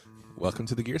Welcome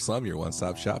to the Gear Slum, your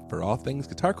one-stop shop for all things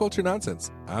guitar culture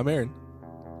nonsense. I'm Aaron.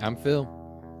 I'm Phil.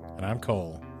 And I'm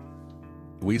Cole.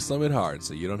 We slum it hard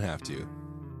so you don't have to.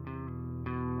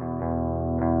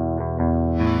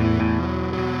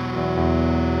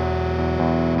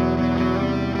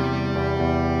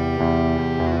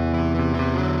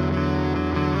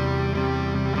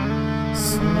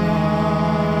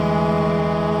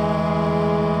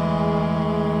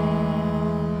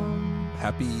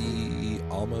 Happy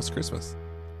almost Christmas.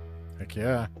 Heck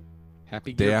yeah.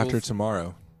 Happy Day Gear after Bulls.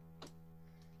 tomorrow.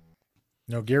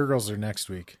 No, Gear Girls are next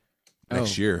week.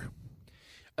 Next year.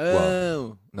 Oh,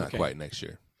 Well, Not okay. quite next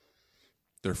year.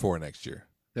 They're for next year.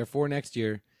 They're for next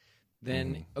year.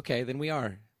 Then okay, then we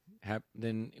are.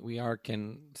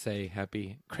 Can say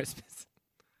Happy Christmas.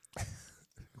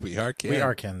 We are kids. We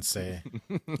Arkansas.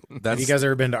 That's, Have you guys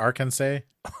ever been to Arkansas?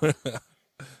 I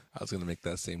was going to make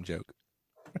that same joke.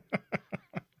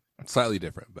 Slightly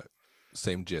different, but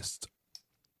same gist.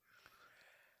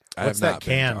 I What's have not that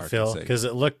been to can, Phil? Arkansas. Because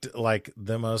it looked like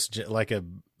like a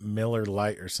Miller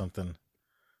Lite or something.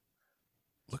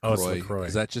 LaCroix. Oh, it's LaCroix.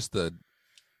 Is that just the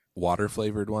water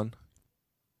flavored one?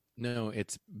 No,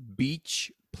 it's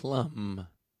Beach Plum.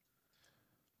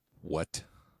 What?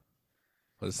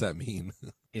 What does that mean?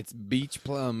 It's Beach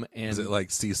Plum, and Is it like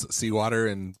seawater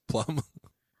and plum?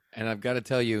 and I've got to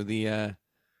tell you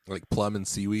Like plum and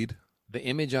seaweed? the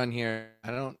image on here.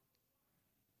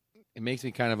 It makes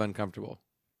me kind of uncomfortable.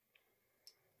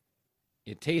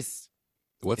 It tastes.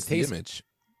 What's It the tastes- image?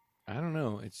 I don't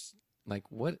know. It's like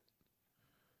what?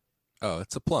 Oh,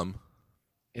 it's a plum.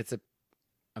 It's a.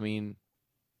 I mean,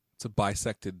 It's a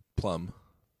bisected plum.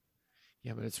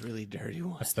 yeah, but it's really dirty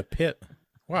one. That's the pit.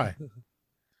 Why?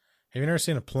 Have you never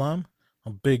seen a plum? A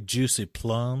big juicy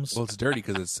plums. Well, it's dirty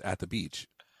because it's at the beach.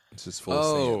 It's just full of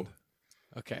Oh. sand.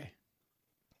 Okay.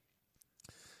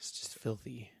 It's just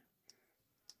filthy.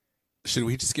 Should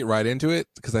we just get right into it?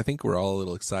 Because I think we're all a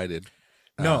little excited.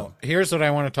 No, here's what I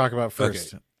want to talk about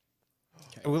first. Okay.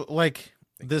 Well, like,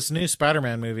 this new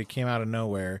Spider-Man movie came out of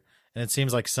nowhere, and it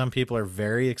seems like some people are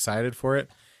very excited for it.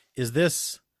 Is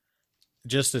this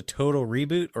just a total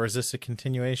reboot, or is this a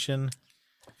continuation?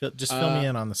 Just fill me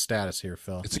in on the status here,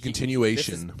 Phil. It's a This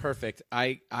continuation. is perfect.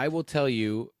 I will tell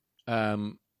you, I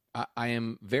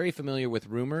am very familiar with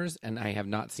rumors, and I have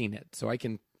not seen it, so I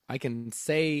can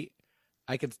say,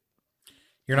 You're I not can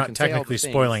say all the technically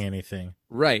things. spoiling anything.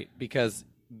 right, because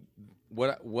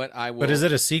what I will. But is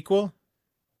it a sequel?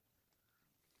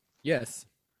 Yes,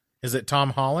 Is it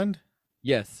Tom Holland?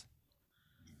 yes.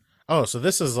 Oh, so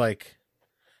this is like...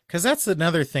 Because that's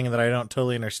another thing that I don't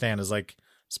totally understand, is like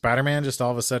Spider-Man just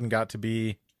all of a sudden got to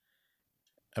be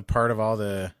a part of all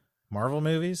the Marvel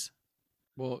movies?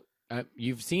 Well,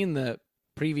 you've seen the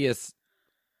previous,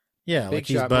 Yeah, Big like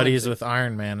he's shot buddies Monty. with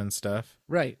Iron Man and stuff.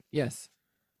 right? Yes.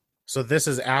 So this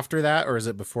is after that, or is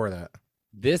it before that?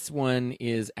 This one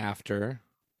is after,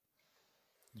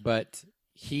 but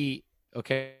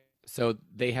okay. So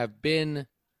they have been,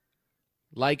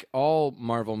 like all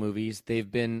Marvel movies, they've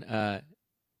been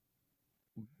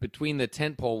between the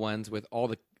tentpole ones with all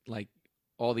the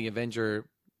Avenger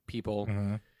people.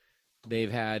 Mm-hmm.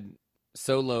 They've had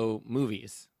solo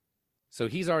movies. So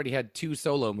he's already had 2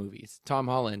 solo movies. Tom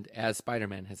Holland as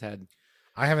Spider-Man has had.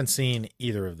 I haven't seen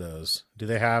either of those. Do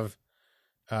they have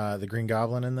the Green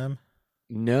Goblin in them?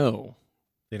 No,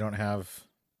 They don't have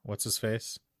what's his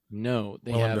face? they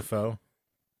Willem have. Dafoe.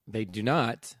 They do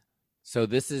not. So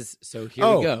here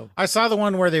we go. I saw the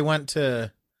one where they went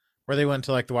to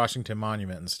like the Washington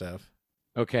Monument and stuff.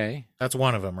 Okay. That's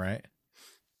one of them, right?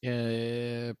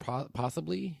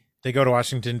 Possibly. They go to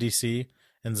Washington D.C.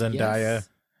 and Zendaya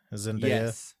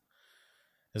Yes.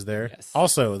 is there. Yes.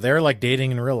 Also, they're like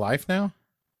dating in real life now.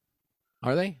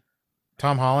 Are they?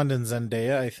 Tom Holland and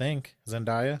Zendaya, I think.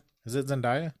 Zendaya. Is it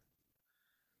Zendaya?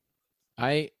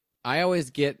 I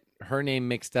always get her name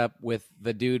mixed up with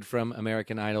the dude from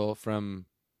American Idol from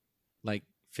like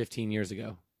 15 years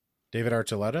ago. David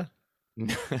Archuleta?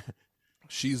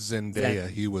 She's Zendaya.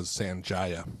 He was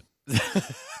Sanjaya.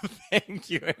 Thank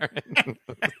you, Aaron.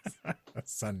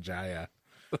 Sanjaya.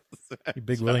 You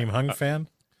big William Hung fan?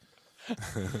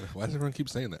 Why does everyone keep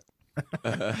saying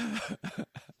that?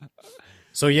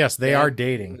 So yes, they are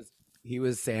dating. He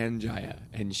was Sanjaya,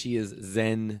 and she is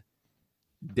Zendaya.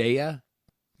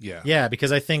 Yeah. Yeah,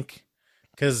 because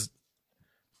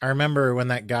I remember when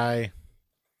that guy,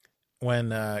 when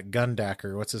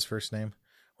Gundacker, what's his first name?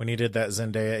 When he did that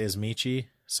Zendaya is Michi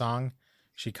song,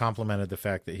 she complimented the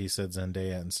fact that he said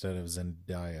Zendaya instead of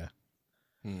Zendaya.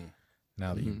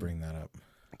 Now that you bring that up.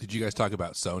 Did you guys talk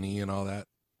about Sony and all that?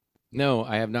 No,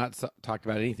 I have not talked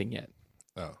about anything yet.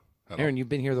 Oh. Aaron, you've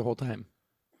been here the whole time.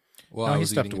 Well, No, I he was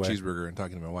stepped eating away. a cheeseburger and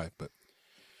talking to my wife, but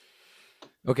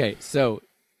Okay, so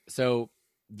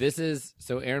this is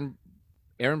so Aaron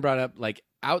brought up like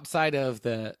outside of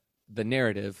the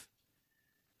narrative,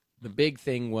 the big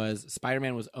thing was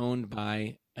Spider-Man was owned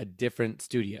by a different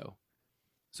studio.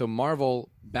 So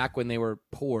Marvel, back when they were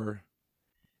poor,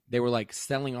 they were like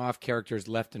selling off characters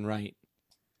left and right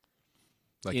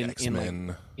like in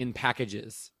X-Men. in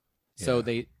packages. Yeah.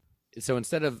 So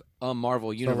instead of a Marvel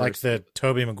So universe, like the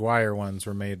Tobey Maguire ones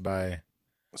were made by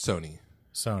Sony.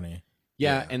 Sony.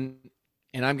 yeah, Yeah.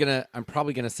 and I'm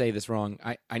probably gonna say this wrong.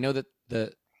 I know that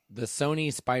the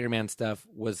Sony Spider-Man stuff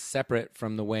was separate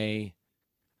from the way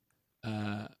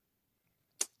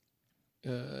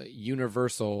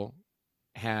Universal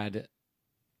had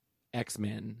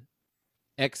X-Men.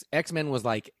 X-Men was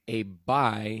like a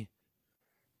buy,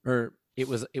 or it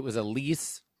was a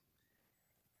lease,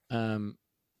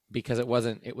 because it was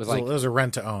So like it was a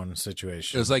rent to own It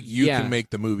situation. was like you Yeah. can make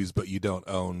the movies, but you don't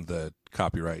own the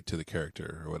copyright to the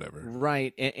character or whatever.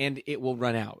 right, and it will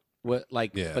run out. What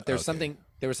like, Yeah, but there's okay.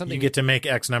 there was something You get to make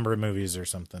X number of movies or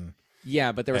something.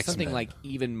 yeah, but there was something X-Men. like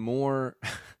even more, Is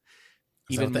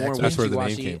that even what the more. X-Men- That's where the name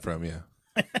wishy-washy. came from. Yeah.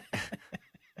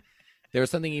 There was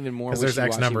something even more 'Cause there's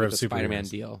X wishy-washy number with of the Spider-Man superheroes.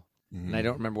 deal, Mhm. and I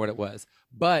don't remember what it was.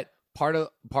 But part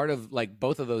of like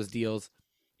both of those deals,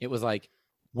 it was like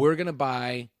we're gonna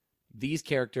buy these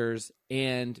characters,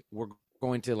 and we're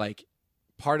going to like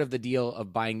part of the deal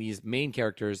of buying these main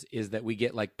characters is that we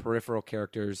get like peripheral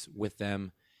characters with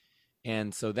them,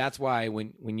 and so that's why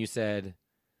when you said,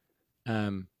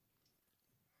 uh,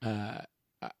 well,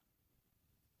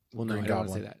 no, Green I don't want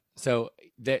to say Goblin. that. So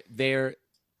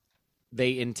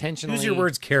they intentionally Use your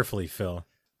words carefully, Phil.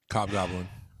 Hobgoblin.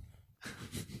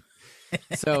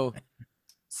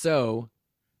 So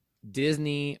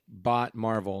Disney bought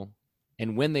Marvel,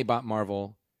 and when they bought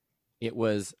Marvel, it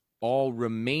was all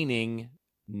remaining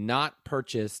not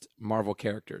purchased Marvel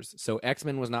characters. So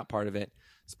X-Men was not part of it.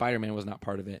 Spider-Man was not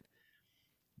part of it.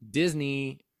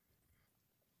 Disney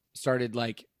started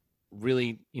like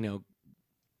really,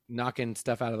 knocking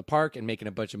stuff out of the park and making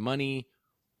a bunch of money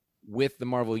with the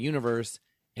Marvel universe,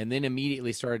 and then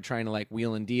immediately started trying to like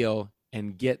wheel and deal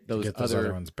and get those, Get those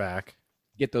other ones back.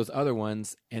 get those other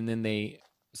ones, and then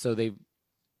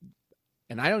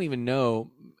and I don't even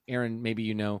know, Aaron, maybe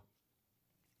you know,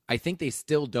 I think they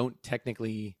still don't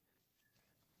technically,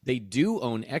 they do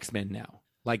own X-Men now.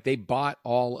 Like they bought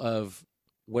all of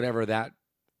whatever that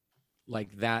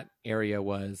area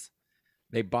was.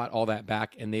 They bought all that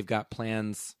back, and they've got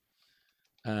plans,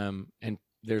 and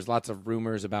there's lots of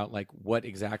rumors about like what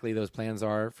exactly those plans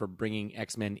are for bringing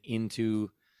X-Men into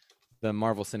the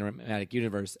Marvel Cinematic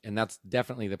Universe, and that's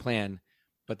definitely the plan.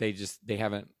 But they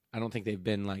haven't. I don't think they've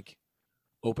been like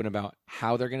open about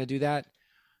how they're going to do that.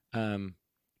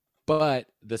 But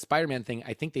the Spider-Man thing,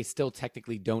 I think they still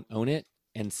technically don't own it,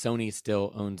 and Sony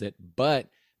still owns it. But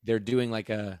they're doing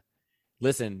like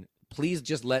listen, please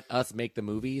just let us make the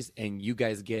movies, and you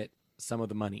guys get some of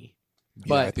the money.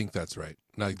 But Yeah, I think that's right.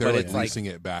 Like they're but like it's like- leasing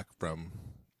it back from.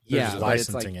 They're yeah, just but it's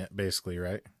licensing like, it, basically,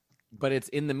 right? but it's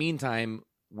in the meantime,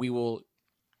 we will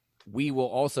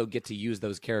also get to use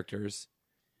those characters.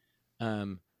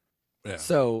 Yeah.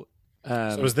 So,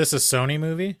 So is this a Sony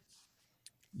movie?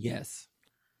 yes.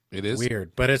 It is.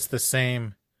 Weird, but it's the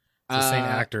same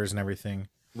actors and everything.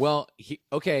 Well,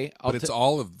 okay. But it's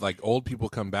all of like old people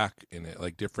come back in it,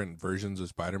 like different versions of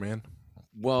Spider-Man.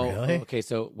 well, Really? okay.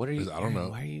 So, what are you? I don't Aaron, know.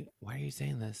 Why are you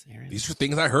saying this, Aaron? These are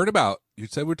things I heard about. You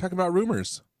said we were talking about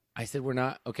rumors. I said we're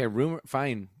not. Okay, rumor.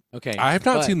 Fine. Okay. I have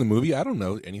not but- seen the movie. I don't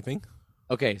know anything.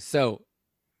 Okay, so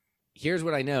here's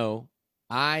what I know.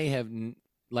 I have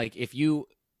like if you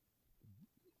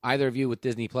either of you with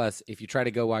Disney Plus, if you try to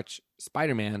go watch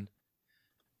Spider-Man,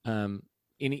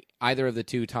 either of the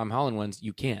two Tom Holland ones,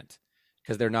 you can't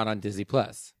because they're not on Disney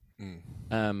Plus.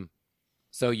 Mm.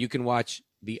 So you can watch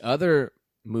the other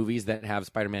movies that have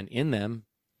Spider-Man in them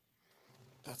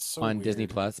That's so on Disney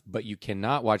Plus, but you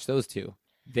cannot watch those two.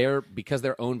 Because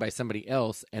they're owned by somebody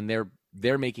else, and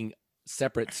they're making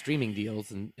separate streaming deals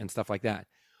and stuff like that.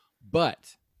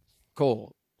 But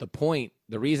Cole, the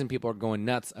reason people are going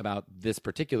nuts about this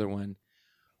particular one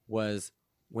was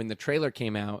when the trailer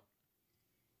came out,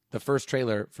 the first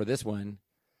trailer for this one,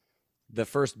 the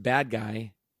first bad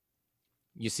guy,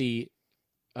 you see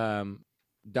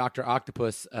Dr.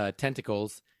 Octopus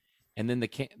tentacles, and then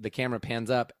the camera pans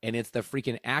up, and it's the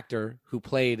freaking actor who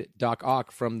played Doc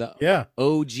Ock from the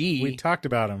OG. We talked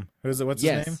about him. Who's it? What's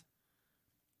his name?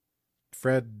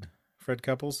 Fred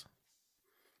Couples?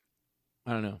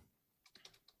 I don't know.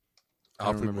 I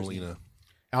don't Alfred remember his name. Molina.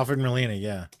 Alfred Molina,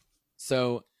 yeah.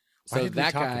 So Why did we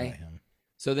that talk guy. about him?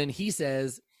 So then he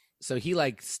says so he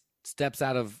like steps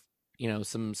out of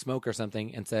some smoke or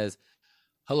something and says,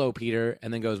 "Hello, Peter,"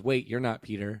 and then goes, "Wait, you're not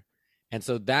Peter." And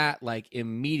so that like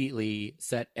immediately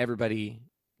set everybody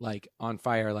like on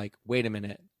fire. Like, wait a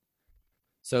minute.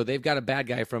 So they've got a bad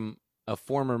guy from a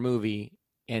former movie,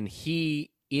 and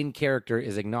he in character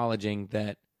is acknowledging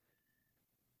that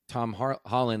Tom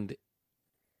Holland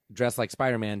dressed like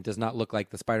Spider-Man does not look like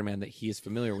the Spider-Man that he is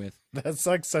familiar with. That's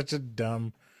like such a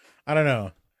dumb, I don't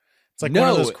know. It's like one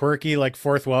of those quirky, like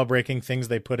fourth wall breaking things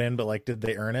they put in, but like, did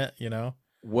they earn it?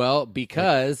 Well,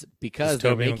 because does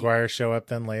Tobey Maguire show up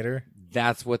then later?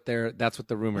 That's what the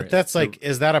rumor is. That's like,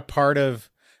 is that a part of?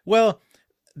 Well,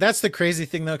 that's the crazy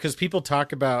thing though, because people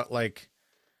talk about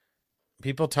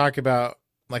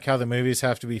how the movies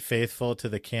have to be faithful to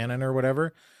the canon or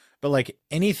whatever, but like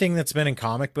anything that's been in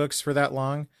comic books for that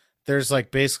long, there's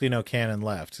like basically no canon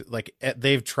left. Like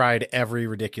they've tried every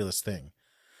ridiculous thing.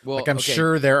 Well, like I'm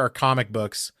sure there are comic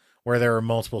books where there are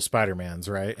multiple Spider-Mans,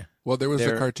 right? Well, there was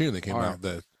a cartoon that came out,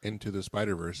 the Into the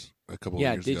Spider-Verse, a couple of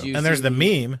years ago. And there's the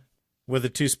meme with the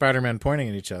two Spider-Men pointing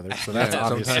at each other. So that's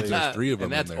obviously sometimes there's three of them.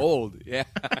 And that's in there. Old. Yeah.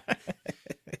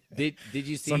 Did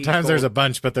you see? Sometimes there's a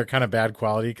bunch, but they're kind of bad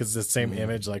quality because the same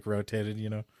image like rotated.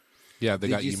 Yeah, they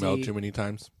got emailed too many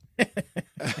times.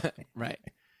 Right.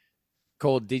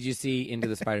 Cole, did you see Into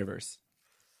the Spider-Verse?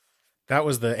 That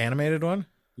was the animated one?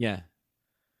 Yeah.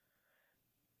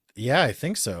 Yeah, I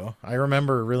think so. I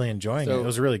remember really enjoying it. It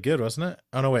was really good, wasn't it?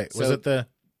 Oh, no, wait. Was it the...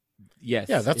 Yes.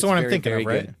 Yeah, that's the one I'm thinking of,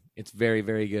 right? Good. It's very,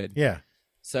 very good. Yeah.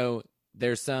 So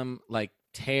there's some like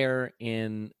tear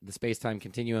in the space-time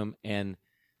continuum and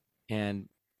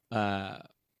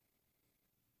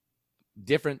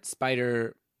different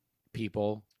spider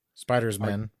people. Spiders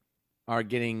men. Are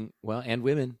getting, and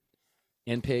women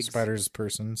and pigs. Spiders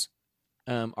persons.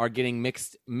 Are getting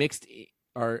mixed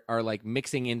are like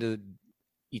mixing into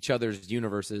each other's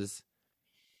universes.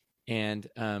 And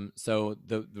so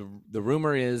the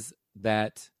rumor is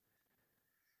that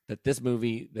this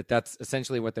movie, that's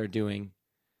essentially what they're doing.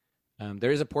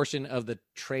 There is a portion of the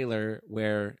trailer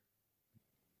where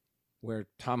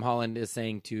Tom Holland is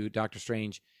saying to Doctor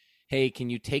Strange, "Hey, can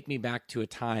you take me back to a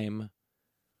time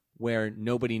where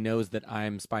nobody knows that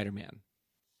I'm Spider-Man?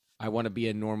 I want to be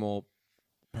a normal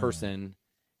person."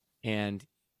 And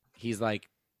he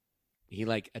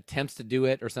attempts to do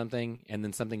it or something, and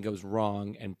then something goes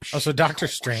wrong. And so Doctor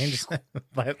Strange, he's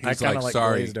like,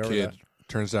 "Sorry, kid.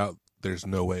 Turns out there's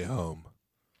no way home."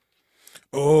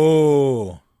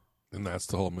 Oh, and that's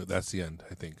the whole. That's the end.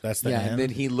 I think that's the end. And then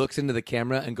he looks into the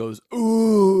camera and goes,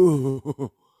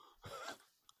 "Ooh."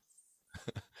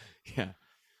 Yeah.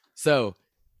 So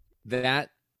there's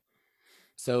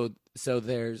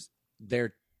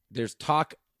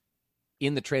talk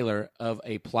in the trailer of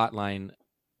a plot line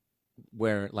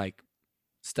where like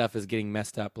stuff is getting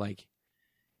messed up like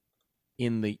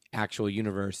in the actual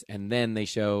universe, and then they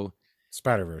show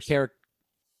Spider-Verse.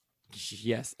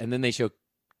 Yes, and then they show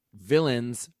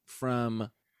villains from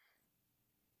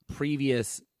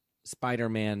previous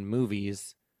Spider-Man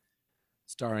movies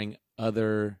starring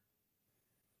other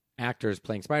actors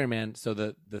playing Spider-Man. So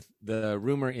the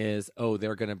rumor is,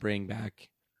 they're going to bring back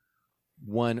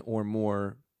one or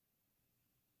more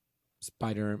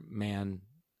Spider-Man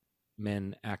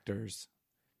men actors.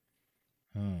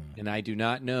 And I do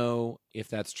not know if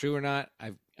that's true or not.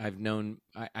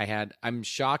 I'm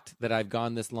shocked that I've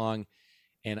gone this long,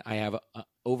 and I have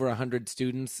over 100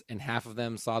 students, and half of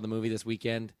them saw the movie this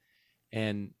weekend,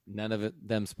 and none of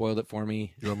them spoiled it for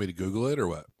me. You want me to Google it or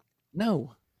what?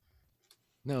 No.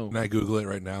 Can I Google it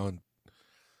right now and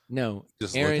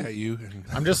just Aaron, look at you?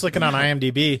 I'm just looking on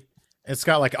IMDb. It's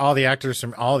got like all the actors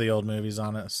from all the old movies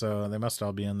on it, so they must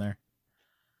all be in there.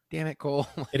 Damn it, Cole.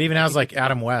 It even has like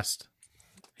Adam West.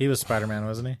 He was Spider-Man,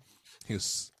 wasn't he? He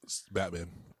was Batman.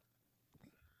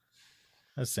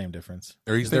 That's the same difference.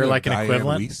 Is there like an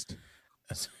equivalent?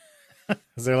 Is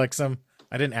there like some...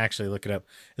 I didn't actually look it up.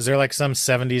 Is there like some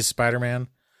 70s Spider-Man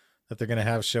that they're gonna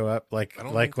have show up, like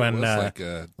when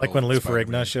Lou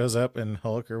Ferrigno shows up in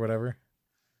Hulk or whatever?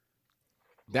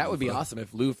 That would be awesome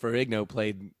if Lou Ferrigno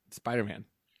played Spider-Man.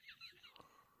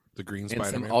 The Green in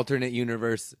Spider-Man. Some alternate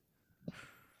universe.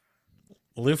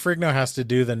 Lou Ferrigno has to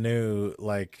do the new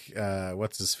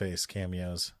what's his face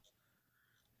cameos.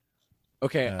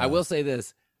 Okay, I will say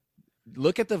this: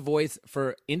 look at the voice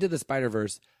for Into the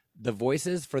Spider-Verse. The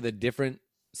voices for the different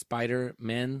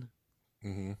Spider-Men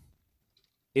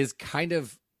is kind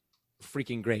of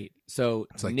freaking great. So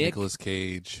it's like Nicolas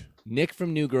Cage, Nick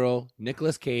from New Girl,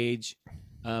 Nicolas Cage.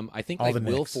 I think all like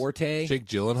Will Forte, Jake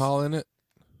Gyllenhaal in it,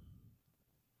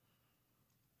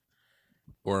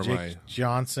 or am Jake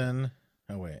Johnson?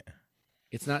 Oh wait,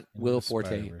 It's not Into Will the Forte.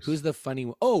 Spider-Verse. Who's the funny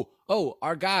one? Oh,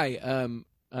 our guy.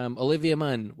 Olivia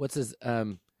Munn. What's his?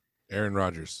 Aaron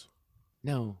Rodgers.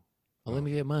 No,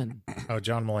 Olivia Munn. Oh,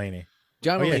 John Mulaney.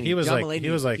 John Oh, yeah, Mulaney. he was John like- Mulaney, he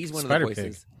was like he's one Spider of the Pig.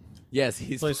 voices. Yes,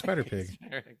 he's plays Spider Pig.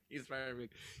 He's Spider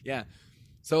Pig. Yeah.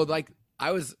 So like,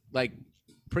 I was like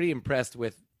pretty impressed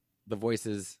with the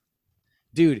voices,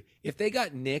 dude. If they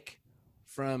got Nick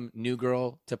from New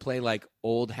Girl to play like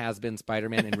old has-been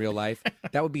Spider-Man in real life,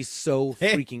 that would be so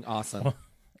Hey. freaking awesome. Well,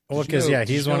 Did you because know- yeah, did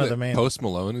you he's know one of that the main. Post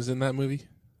Malone is in that movie.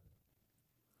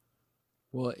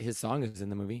 Well, his song is in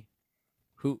the movie.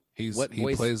 Who? He What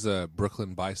voice? plays a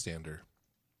Brooklyn bystander.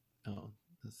 Oh,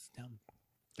 that's dumb.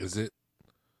 Is it?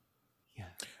 Yeah.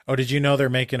 Oh, did you know they're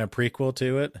making a prequel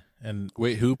to it? And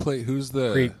Wait, who's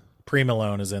the Pre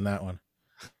Malone is in that one.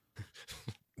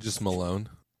 just Malone?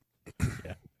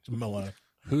 Malone.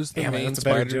 Who's the Damn it, main that's a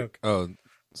better spider? joke. Oh,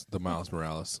 it's the Miles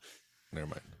Morales. Never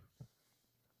mind.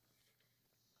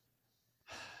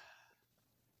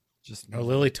 Just Oh,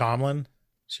 Lily Tomlin,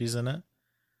 she's in it.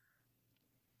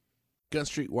 Gun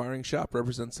Street Wiring Shop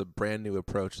represents a brand new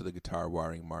approach to the guitar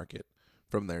wiring market.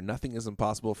 From their nothing is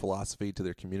impossible philosophy to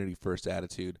their community first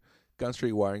attitude, Gun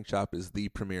Street Wiring Shop is the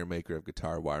premier maker of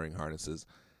guitar wiring harnesses.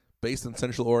 Based in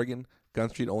Central Oregon, Gun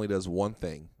Street only does one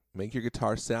thing: make your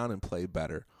guitar sound and play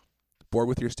better. Bored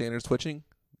with your standard switching?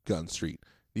 Gun Street.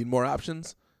 Need more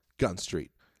options? Gun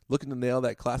Street. Looking to nail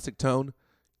that classic tone?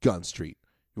 Gun Street.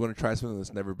 You want to try something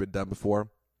that's never been done before?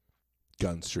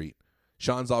 Gun Street.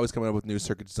 Sean's always coming up with new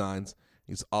circuit designs.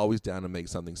 He's always down to make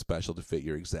something special to fit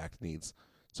your exact needs.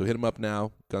 So hit him up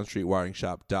now,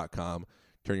 gunstreetwiringshop.com.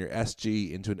 Turn your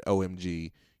SG into an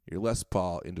OMG, your Les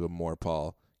Paul into a More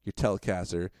Paul, your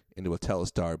Telecaster into a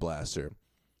Telestar Blaster.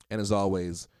 And as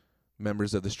always,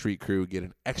 members of the Street Crew get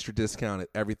an extra discount at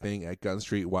everything at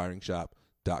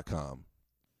gunstreetwiringshop.com.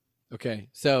 Okay,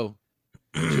 so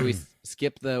should we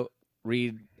skip the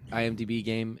read IMDb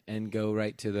game and go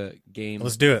right to the game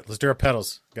Let's do it. Let's do our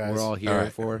pedals, guys. we're all here All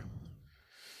right. for?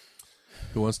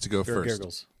 Who wants to go Do our first?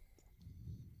 giggles.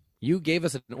 You gave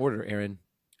us an order, Aaron.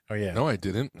 Oh yeah. No, I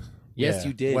didn't. Yes, Yeah.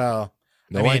 you did. Well,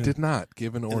 No, I mean, did not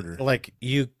give an order. Like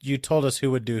you told us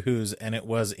who would do whose, and it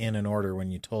was in an order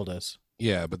when you told us.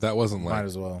 Yeah, but that wasn't Might like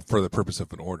as well for the purpose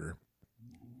of an order.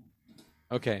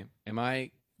 Okay, am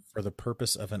I? for the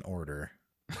purpose of an order.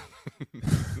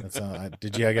 That's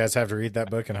did you guys have to read that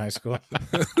book in high school?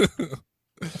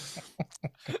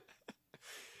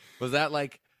 Was that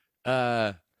like?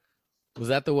 Was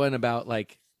that the one about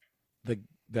like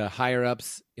the higher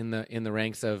ups in the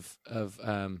ranks of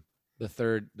the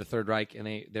third Reich,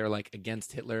 and they're like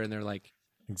against Hitler, and they're like,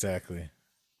 Exactly.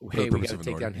 hey, we purpose got of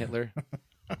to an take down order,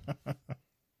 yeah. Hitler.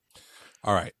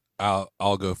 All right,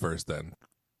 I'll go first then.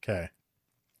 Okay.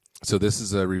 So this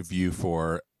is a review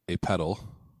for a pedal.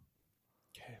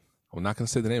 Okay. I'm not going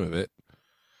to say the name of it.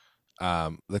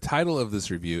 The title of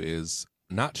this review is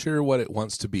 "Not Sure What It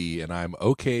Wants to Be, and I'm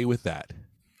okay with that."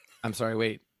 I'm sorry.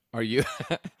 Wait, are you?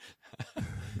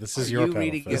 This is Are your you pedal.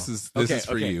 reading Phil. This is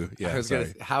for Okay. you. Yeah, I was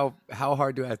sorry. gonna. How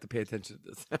hard do I have to pay attention to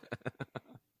this?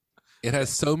 It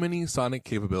has so many sonic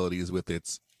capabilities with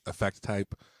its effect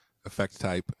type,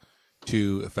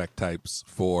 2 effect types,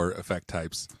 4 effect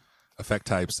types,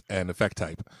 and effect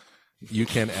type. You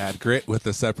can add grit with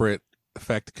a separate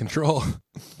effect control.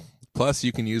 Plus,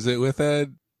 you can use it with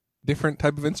a different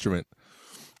type of instrument.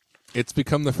 It's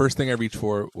become the first thing I reach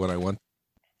for when I want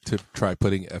to try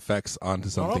putting effects onto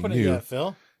Don't something open new it yet,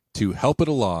 Phil. to help it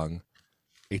along.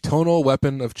 A tonal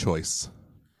weapon of choice.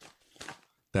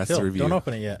 That's Phil, the review. don't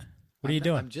open it yet. What are you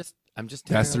doing? I'm just. That's the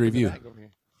tearing open review. bag over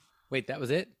here. Wait, that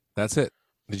was it? That's it.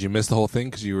 Did you miss the whole thing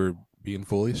because you were being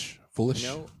foolish?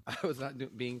 No, I was not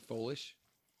being foolish.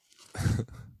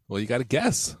 Well, you got to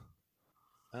guess.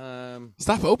 Um,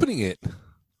 Stop opening it.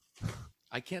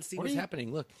 I can't see What what's are you-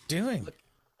 happening. Look, Doing.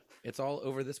 it's all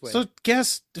over this way. So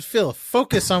guess, Phil,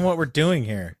 focus on what we're doing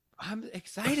here. I'm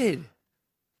excited.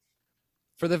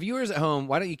 For the viewers at home,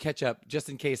 why don't you catch up just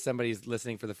in case somebody's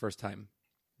listening for the first time?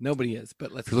 Nobody is,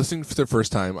 but let's. If you're listening for the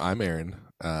first time, I'm Aaron.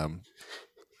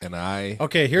 And I.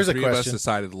 Okay, here's the a three of us question.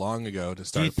 decided long ago to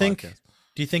start you a think podcast.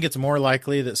 Do you think it's more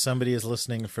likely that somebody is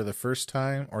listening for the first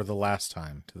time or the last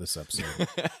time to this episode?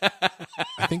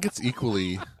 I think it's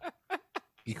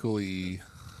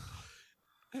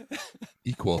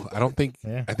equal. I don't think.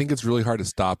 Yeah. I think it's really hard to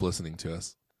stop listening to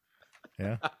us.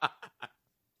 Yeah.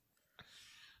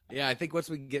 Yeah, I think once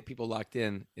we get people locked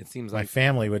in, it seems My like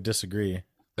family would disagree.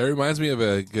 That reminds me of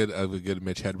a good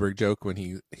Mitch Hedberg joke when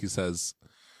he says,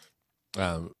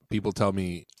 "People tell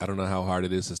me I don't know how hard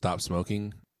it is to stop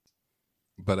smoking,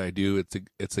 but I do.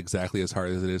 It's exactly as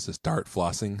hard as it is to start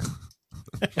flossing."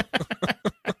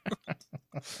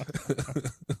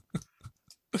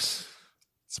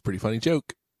 It's a pretty funny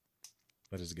joke.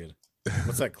 That is good.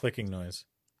 What's that clicking noise?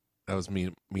 That was me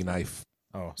knife.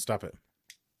 Oh, stop it.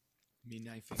 Me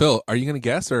knifing. Phil, are you going to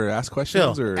guess or ask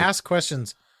questions? Phil, or ask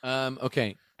questions.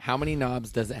 Okay. How many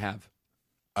knobs does it have?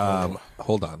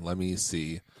 Hold on. Let me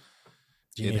see.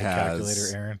 Do you It need a has-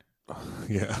 calculator, Aaron?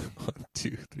 Yeah. 1,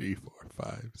 2, 3, 4,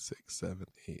 5, 6, 7,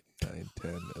 8, 9,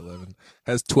 10, 11.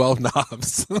 Has 12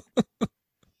 knobs.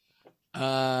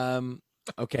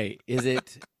 Okay. Is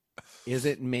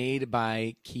it made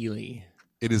by Keeley?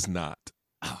 It is not.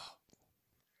 Oh.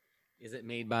 Is it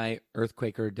made by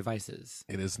Earthquaker Devices?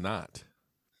 It is not.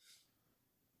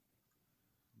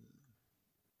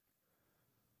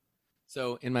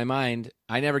 So in my mind,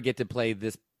 I never get to play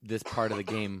this part of the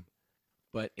game,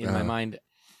 but in my mind,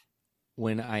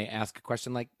 when I ask a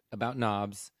question like about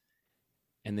knobs,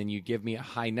 and then you give me a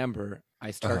high number,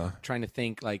 I start trying to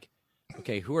think like,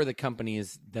 okay, who are the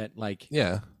companies that like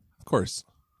Yeah, of course.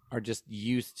 are just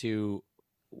used to?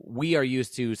 We are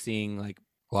used to seeing like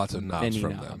Lots of knobs many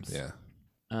from knobs. them.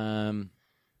 Yeah.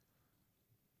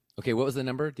 Okay, what was the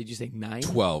number? Did you say 9?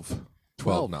 12.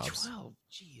 12 knobs. 12.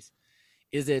 Jeez.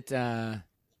 Is it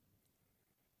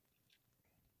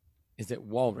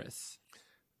walrus?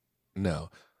 No.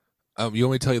 You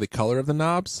want me to tell you the color of the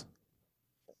knobs?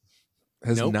 It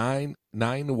has Nope.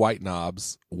 nine white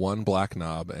knobs, 1 black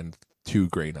knob, and 2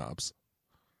 gray knobs.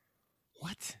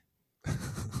 What?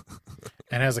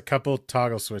 And has a couple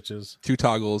toggle switches. 2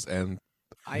 toggles, and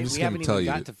I'm just We gonna haven't tell even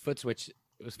you. got to foot switch.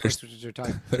 It was foot switches we're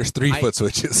talking. There's 3 I- foot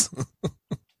switches.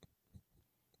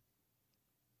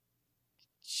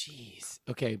 Jeez.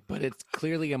 Okay, but it's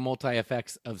clearly a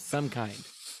multi-effects of some kind.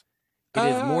 It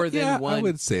is more than yeah, one. I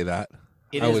would say that.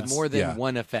 It I is would- more than yeah.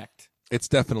 one effect. It's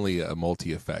definitely a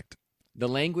multi-effect. The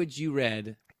language you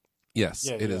read, Yes,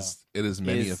 Yeah, it yeah. is. It is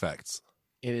many Is- effects.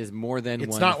 it is more than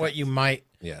It's one. not effect. what you might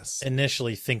Yes.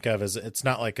 initially think of as. It's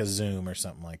not like a zoom or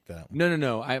something like that.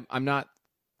 No. I'm not.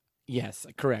 Yes,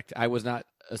 correct. I was not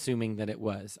assuming that it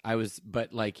was. I was,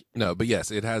 but like, No, but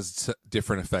yes, it has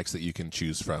different effects that you can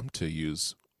choose from to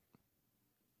use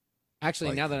actually,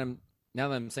 Like- now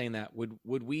that I'm saying that, would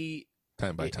we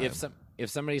time by time. if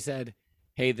somebody said,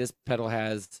 "Hey, this pedal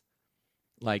has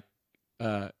like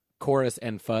chorus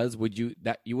and fuzz,"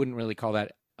 you wouldn't really call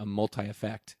that a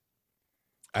multi-effect?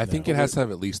 I think No. it has to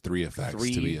have at least 3 effects to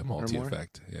 3 be a or more?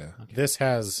 multi-effect. Yeah. Okay. This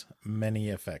has many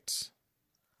effects.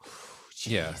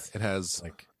 Yeah, Jeez. it has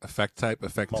Like effect type,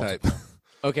 Multiple.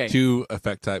 Okay. 2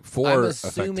 effect type, 4 I'm effect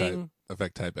type, assuming and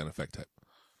effect type.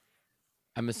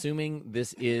 I'm assuming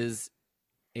this is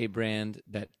a brand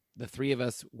that the three of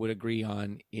us would agree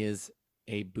on is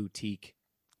a boutique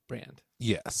brand.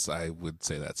 Yes, I would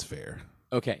say that's fair.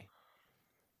 Okay.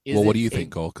 Well, what do you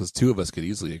think, Cole? Because 2 of us could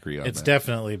easily agree on it's that.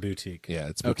 definitely boutique. Yeah,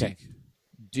 it's Okay.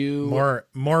 boutique.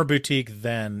 More boutique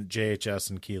than JHS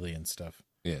and Keeley and stuff.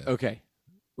 Yeah. Okay.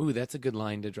 Ooh, that's a good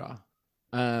line to draw.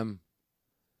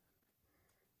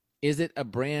 Is it a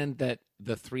brand that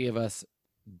the three of us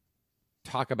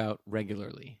talk about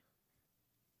regularly?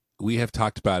 We have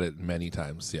talked about it many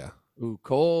times, yeah. Ooh,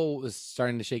 Cole was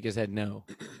starting to shake his head no.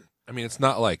 I mean, it's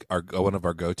not like one of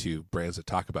our go-to brands to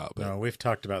talk about, but No, we've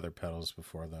talked about their pedals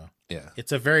before, though. yeah.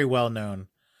 It's a very well known.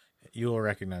 You will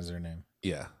recognize their name.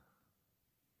 Yeah.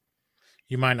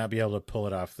 You might not be able to pull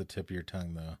it off the tip of your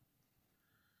tongue, though.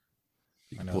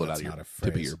 You I can know pull it out that's of your not a tip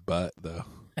of phrase. your butt, though.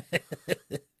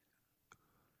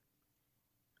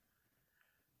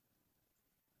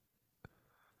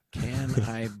 Can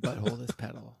I butthole this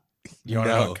pedal? Do you want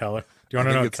to know No. what color? Do you want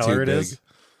I to know think what it's color too it is?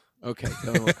 Okay.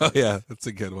 Tell me what Oh, yeah, that's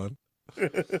a good one.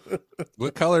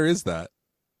 What color is that?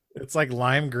 It's like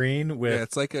lime green Yeah, with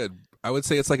it's like I would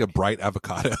say it's like a bright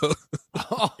avocado.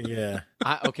 Oh, yeah.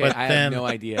 okay, But I then- have no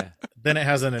idea. Then it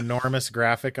has an enormous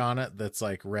graphic on it that's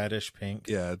like reddish pink.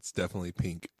 Yeah, it's definitely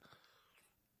pink.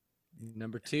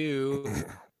 Number 2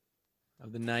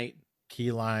 of the night,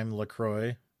 Key lime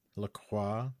LaCroix.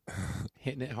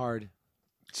 hitting it hard.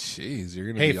 Jeez, you're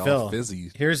gonna Hey, be all Phil.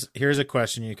 fizzy. Here's a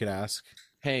question you could ask.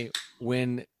 Hey,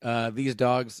 when these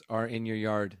dogs are in your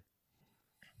yard,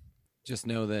 just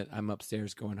know that I'm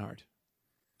upstairs going hard.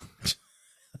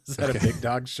 Is that Okay. a big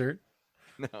dog shirt?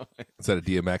 No, Is that a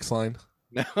DMX line?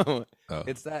 no, Oh,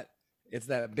 it's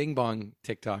that Bing Bong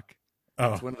TikTok.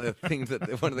 Oh, It's one of the things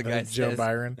that one of the guys Joe says.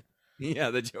 Byron Yeah,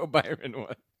 the Joe Byron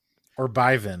one. or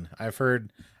Byvin.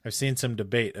 I've seen some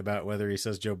debate about whether he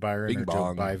says Joe Byron Bing or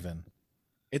bong. Joe Byvin.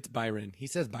 It's Byron. He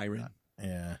says Byron.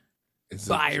 Yeah.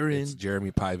 Byron. It's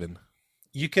Jeremy Piven.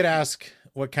 You could ask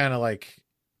what kind of like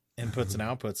inputs and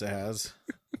outputs it has.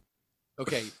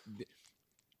 Okay.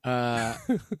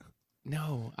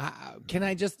 No. Can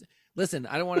I just Listen,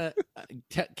 I don't want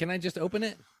to. Can I just open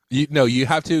it? You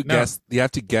have to No. guess. You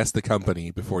have to guess the company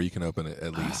before you can open it.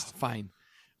 At least. Fine.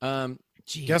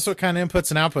 Geez. Guess what kind of inputs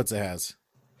and outputs it has,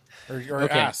 or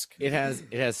Okay. ask. It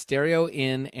has stereo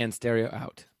in and stereo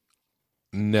out.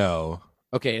 No.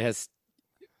 Okay, it has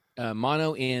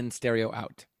mono in, stereo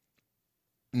out.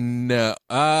 No.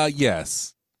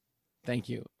 Yes. Thank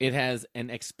you. It has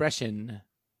an expression.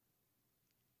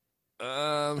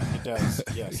 It does.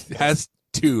 Yes. It has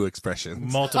two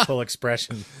expressions. Multiple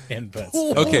expression inputs.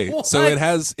 Okay, so it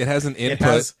has an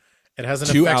input, It has an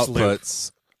two effects loop.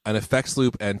 outputs, an effects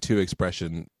loop, and two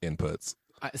expression inputs.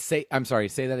 I'm sorry.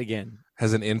 Say that again.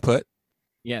 Has an input,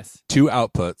 Yes. two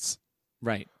outputs.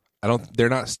 Right. They're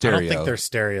not I stereo. don't think they're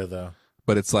stereo though.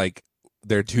 But it's like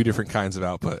they're two different kinds of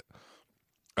output.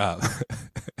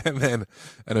 And then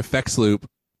an effects loop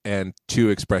and two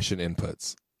expression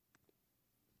inputs.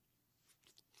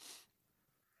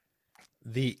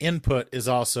 The input is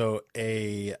also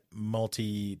a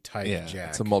multi-type Yeah, jack.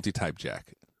 it's a multi-type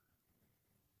jack.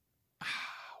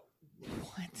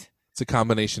 What? It's a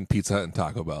combination Pizza Hut and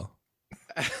Taco Bell.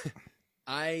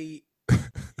 I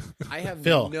have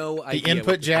Phil, no the idea. input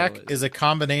what this jack pedal is a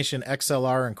combination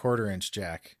XLR and quarter-inch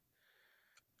jack.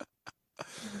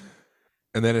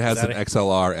 And then it has Is that an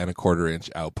XLR and a quarter-inch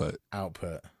output.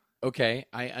 Output. Okay,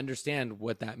 I understand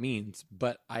what that means,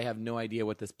 but I have no idea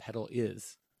what this pedal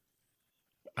is.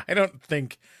 I don't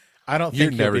think You're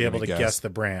you'll never be able gonna to guess. guess the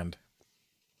brand.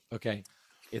 Okay,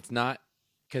 it's not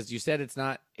because you said it's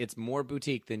not. It's more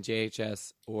boutique than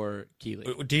JHS or Keeley,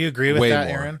 Do you agree with Way that,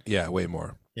 more. Aaron? Yeah, way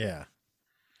more. Yeah.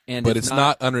 and But it's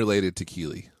not unrelated to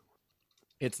Keeley.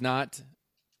 It's not.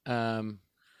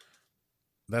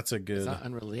 That's a It's good. not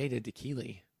unrelated to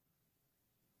Keeley.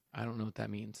 I don't know what that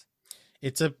means.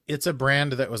 It's a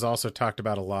brand that was also talked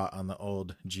about a lot on the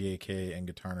old GAK and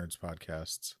Guitar Nerds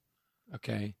podcasts.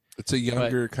 Okay, It's a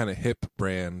younger kind of hip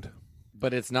brand.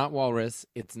 but it's not Walrus.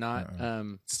 It's not.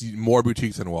 It's more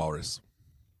boutique than Walrus.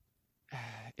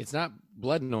 It's not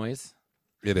Blood Noise.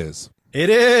 It is. It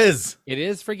is. It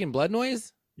is freaking Blood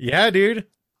Noise. Yeah, dude.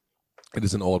 It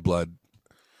is an old blood.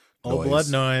 Old blood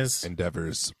noise.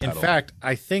 Endeavors. In pedal. fact,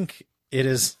 I think it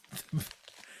is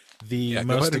the yeah,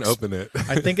 go most. ahead and open it.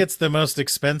 I think it's the most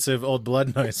expensive old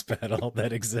blood noise pedal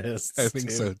that exists. I think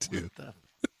dude. so too.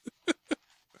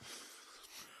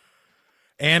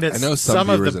 And it's I know some some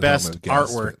of viewers the at home best have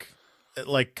guessed, artwork,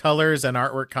 like colors and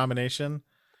artwork combination.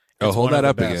 Oh, It's hold one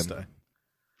of that the up best. again.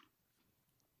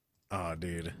 Oh,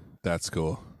 dude, That's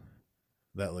cool.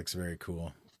 that looks very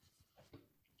cool.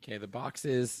 Okay, the box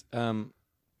is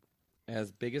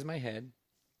as big as my head.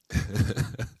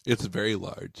 It's very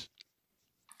large.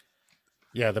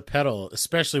 Yeah, the pedal,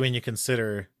 especially when you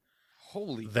consider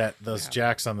Holy that those crap.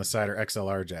 jacks on the side are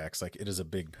XLR jacks, like it is a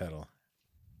big pedal.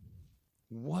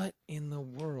 What in the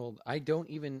world? I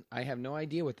have no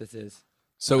idea what this is.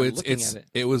 So I'm it's looking at it.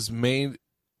 it was made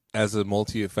as a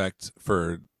multi effect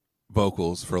for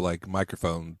vocals, for like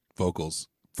microphone vocals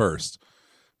first,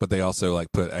 but they also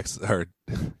like put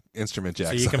instrument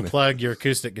jacks. So you on can it. plug your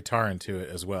acoustic guitar into it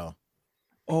as well.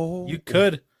 Oh, You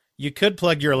could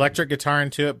plug your electric guitar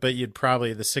into it, but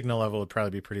the signal level would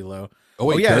probably be pretty low. Oh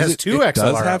wait, yeah, it does has two it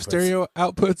does XLR have outputs. stereo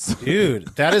outputs. Dude,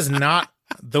 that is not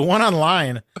the one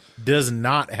online does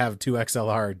not have two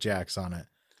XLR jacks on it.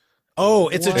 Oh,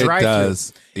 it's a It dry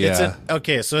does. through. Yeah.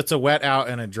 Okay, so it's a wet out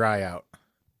and a dry out.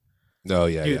 Oh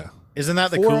yeah, Dude, yeah, Isn't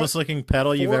that the For- coolest looking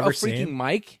pedal you've for ever a freaking seen?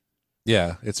 mic.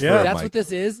 yeah. It's Yeah. for a That's mic. what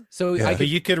this is. So Yeah. I But could,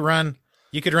 you could run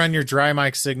your dry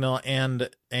mic signal and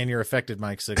your affected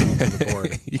mic signal to the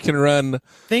board. You can run.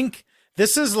 Think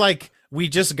this is like we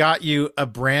just got you a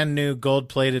brand new gold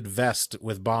plated vest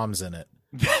with bombs in it.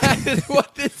 that is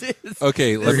what this is.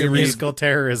 Okay, let For me your read musical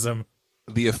terrorism.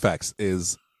 the effects.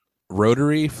 Is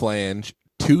rotary flange,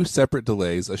 two separate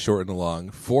delays, a short and a long,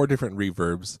 4 different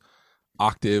reverbs,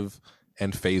 octave,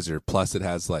 and phaser. Plus, it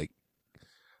has like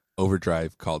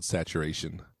overdrive called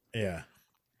saturation. Yeah.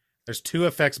 There's 2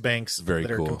 effects banks Very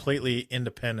that are cool. completely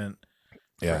independent.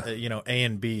 Yeah. For, A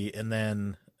and B, and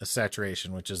then a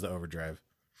saturation, which is the overdrive.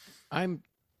 I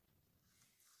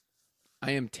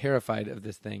am terrified of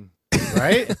this thing.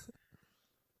 Right?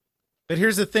 But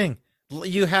here's the thing.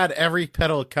 You had every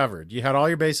pedal covered. You had all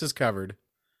your bases covered.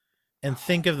 And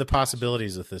think of the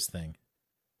possibilities with this thing.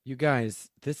 You guys,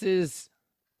 this is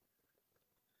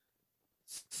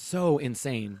so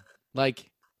insane.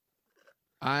 Like,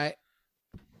 thank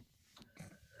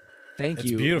It's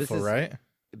you. beautiful, This is- right?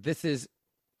 This is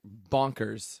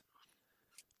bonkers.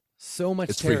 So much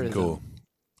It's terrorism. freaking cool.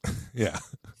 Yeah.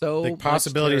 So The much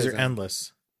possibilities are terrorism.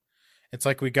 endless. It's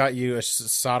like we got you a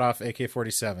sawed-off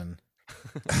AK-47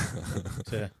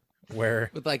 to Where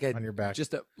with like a on your back?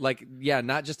 just a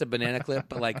not just a banana clip,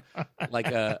 but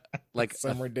like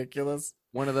Some ridiculous.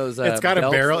 one of those. It's got a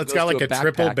belts barrel. that It's goes got like to a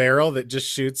triple backpack. barrel that just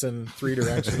shoots in 3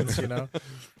 directions. You know.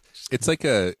 It's like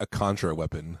a Contra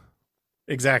weapon.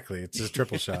 Exactly. It's a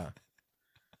triple shot.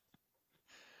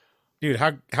 Dude,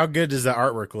 how good does the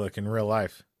artwork look in real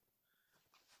life?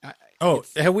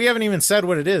 We haven't even said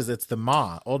what it is. It's the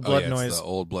MAW, Old Blood it's Noise. the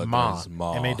Old Blood MAW, Noise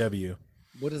MAW. MAW.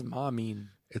 What does Ma mean?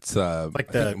 It's Like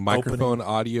I the think microphone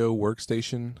audio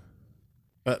workstation.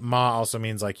 But MAW also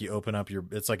means like you open up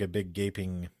it's like a big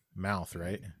gaping mouth,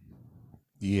 right?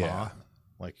 Yeah. MAW,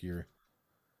 like your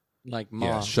Like Ma,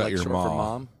 Yeah, shut like your short for maw.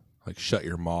 mom. Like shut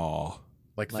your maw.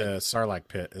 like the Sarlacc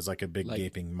pit is like a big like-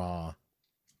 gaping maw.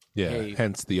 Yeah, Hey.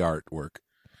 hence the artwork.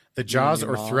 The jaws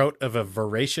your or maw? throat of a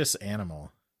voracious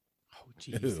animal. Oh,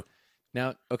 jeez. Ew.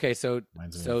 Now, okay, so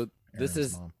Reminds me so of this Aaron's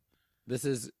is mom. this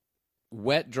is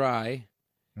wet, dry,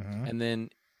 Mhm. and then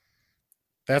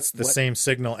That's the what- same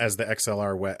signal as the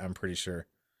XLR wet, I'm pretty sure.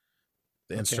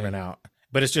 The instrument out.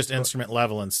 But it's just instrument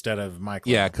level instead of mic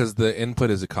Yeah, level. because the input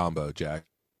is a combo jack.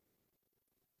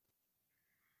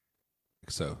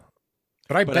 So,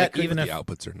 But I But bet even even the if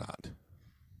outputs are not.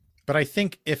 But I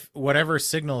think if whatever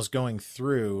signal is going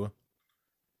through,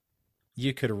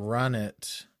 you could run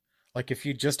it. Like if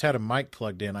you just had a mic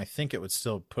plugged in, I think it would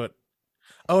still put.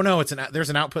 Oh no, there's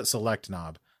an output select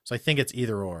knob, so I think it's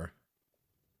either or.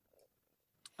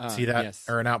 See that, Yes.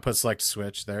 or an output select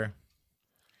switch there.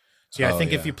 So yeah, I Oh,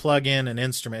 think yeah. if you plug in an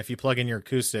instrument, if you plug in your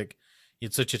acoustic,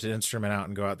 you'd switch it to instrument out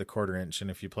and go out the 1/4 inch, and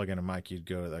if you plug in a mic, you'd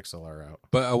go to the XLR out,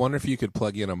 But I wonder if you could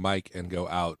plug in a mic and go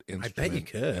out instrument. bet you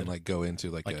could. And like go into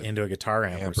like a into a guitar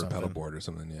amp or amp or something. pedal board or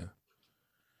something, yeah.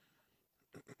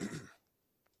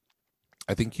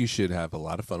 I think you should have a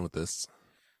lot of fun with this.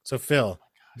 So Phil,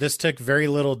 this took very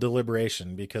little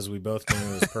deliberation because we both knew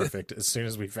it was perfect as soon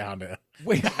as we found it.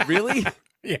 Wait, really?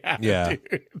 Yeah. Yeah.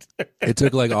 Dude. It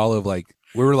took like all of like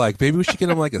we were like maybe we should get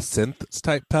him like a synth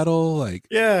type pedal, like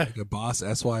Yeah. a Boss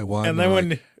SY1. And then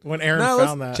like, when Aaron no,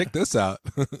 found let's that, check this out.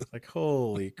 like,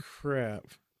 holy crap.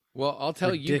 Well, I'll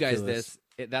tell you guys Ridiculous.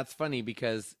 this. That's funny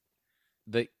because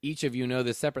each of you know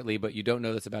this separately, but you don't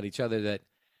know this about each other, that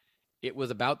it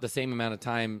was about the same amount of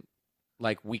time.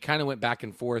 Like we kind of went back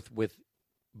and forth with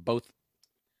both.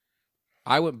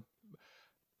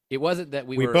 It wasn't that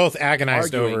we were both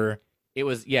agonized arguing. over. It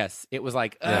was, yes. It was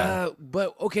like, Yeah.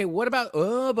 but okay, what about,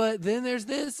 but then there's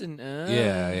this and,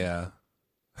 Yeah.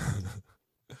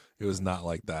 It was not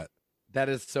like that. That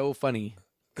is so funny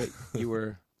that you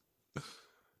were.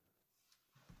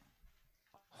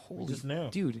 Holy just knew.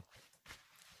 dude.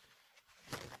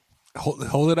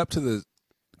 Hold it up to the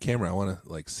camera. I want to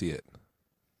like see it.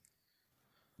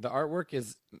 The artwork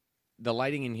is, the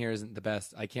lighting in here isn't the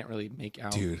best. I can't really make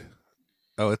out. Dude.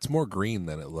 Oh, it's more green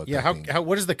than it looked. Yeah, I think. how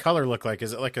what does the color look like?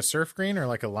 Is it like a surf green or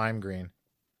like a lime green?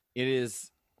 It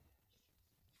is.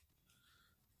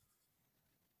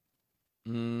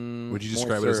 Would you more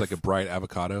describe it as surf. like a bright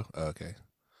avocado? Oh, okay.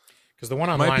 Because the one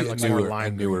Might online be looks a more newer,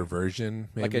 lime newer green. version,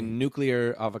 maybe. like a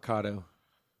nuclear avocado?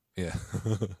 Yeah.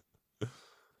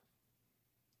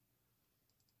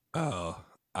 Oh,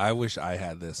 I wish I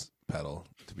had this pedal.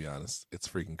 To be honest, it's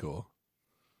freaking cool.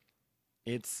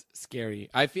 It's scary.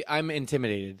 I'm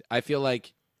intimidated. I feel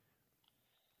like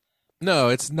No,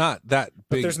 it's not that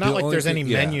But big. there's not The like only there's thing- any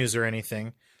yeah. menus or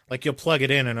anything. Like you'll plug it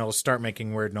in and it'll start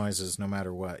making weird noises no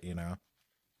matter what, you know.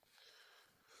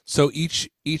 So each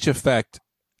effect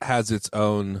has its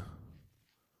own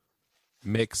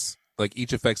mix. Like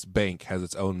each effects bank has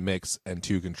its own mix and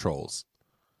 2 controls.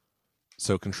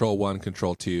 So control 1,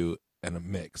 control 2, and a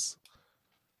mix,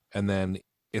 and then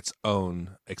its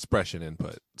own expression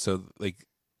input. So like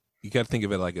you got to think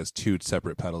of it like as 2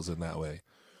 separate pedals in that way.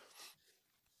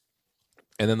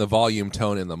 And then the volume,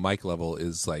 tone, and the mic level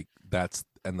is like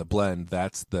and the blend,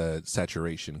 that's the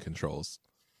saturation controls.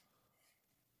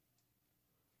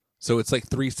 So it's like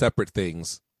 3 separate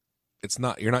things.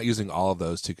 You're not using all of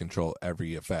those to control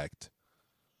every effect.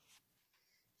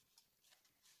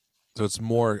 So it's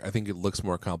more, I think it looks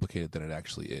more complicated than it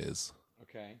actually is.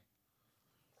 okay.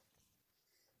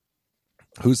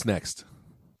 Who's next?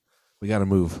 We got to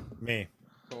move. Me.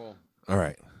 Cool. All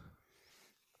right.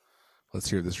 Let's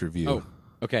hear this review. Oh,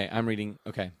 okay. I'm reading.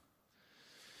 Okay.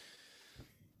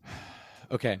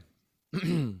 Okay.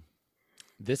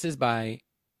 This is by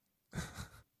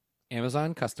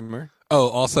Amazon customer. Oh,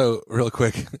 also, real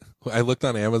quick, I looked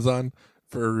on Amazon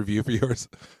for a review for yours.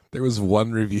 There was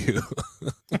 1 review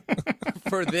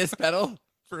For this pedal?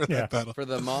 for Yeah. that pedal. For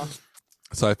the Maw?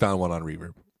 So I found 1 on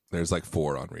Reverb. There's like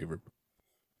 4 on Reverb.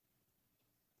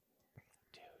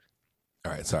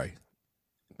 All right, sorry.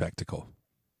 Back to Cole.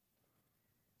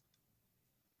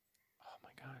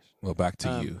 Well, back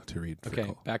to you to read. For Okay,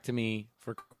 Cole. back to me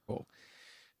for Cole.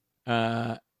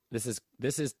 This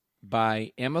is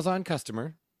by Amazon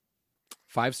customer,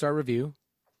 5-star review,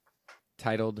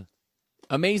 titled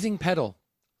 "Amazing Pedal."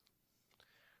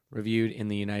 Reviewed in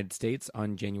the United States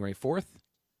on January 4th,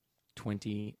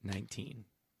 2019.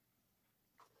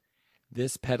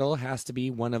 This pedal has to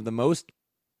be one of the most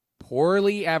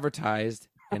poorly advertised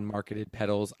and marketed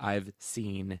pedals I've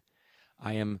seen.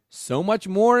 I am so much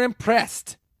more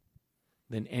impressed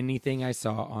than anything I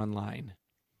saw online.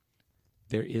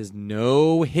 There is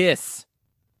no hiss.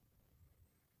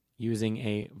 Using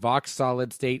a Vox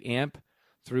solid state amp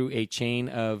through a chain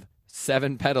of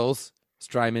 7 pedals,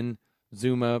 Strymon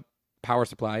Zuma power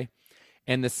supply,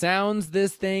 and the sounds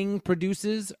this thing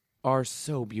produces are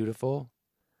so beautiful.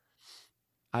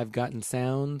 I've gotten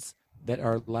sounds that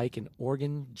are like an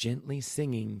organ gently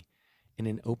singing in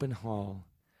an open hall,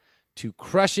 to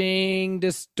crushing,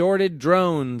 distorted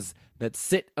drones that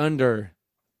sit under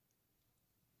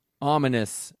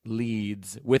ominous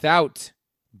leads without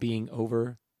being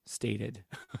overstated.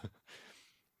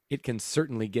 It can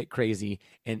certainly get crazy,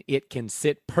 and it can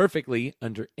sit perfectly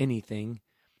under anything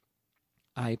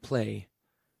I play,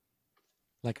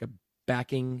 like a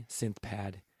backing synth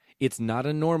pad. It's not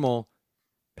a normal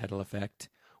pedal effect,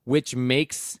 which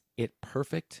makes it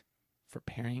perfect for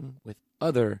pairing with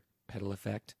other pedal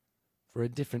effect for a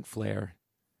different flair.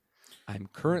 I'm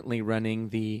currently running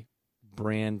the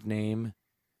brand name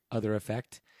Other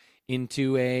Effect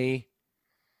into a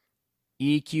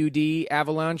EQD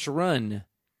Avalanche Run,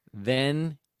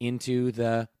 then into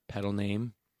the pedal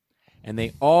name, and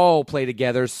they all play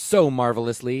together so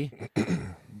marvelously.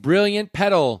 Brilliant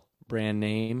pedal, brand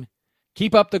name.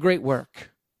 Keep up the great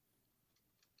work.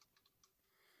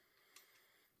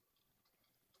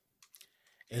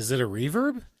 Is it a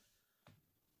reverb?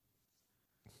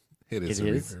 It is It a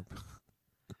is. reverb.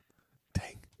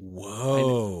 Dang.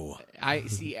 Whoa. I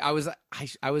see. I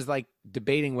was like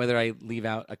debating whether I leave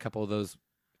out a couple of those.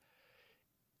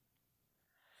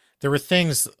 There were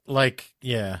things like,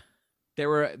 yeah. There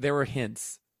were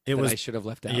hints It that was I should have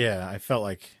left out. Yeah, I felt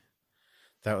like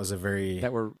that was a very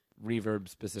That were reverb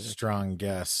specific. strong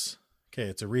guess. Okay,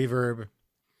 it's a reverb.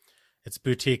 It's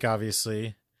boutique,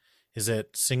 obviously. Is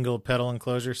it single pedal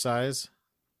enclosure size?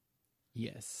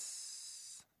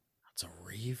 Yes. That's a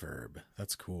reverb.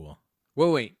 That's cool.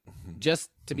 Wait. Just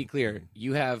to be clear,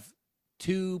 you have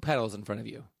 2 pedals in front of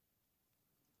you.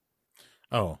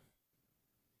 Oh,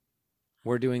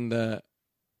 We're doing the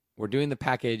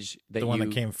package that the one you,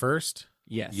 that came first?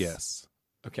 Yes. Yes.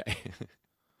 Okay.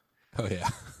 Oh yeah.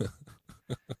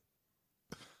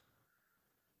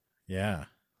 Yeah.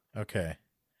 Okay.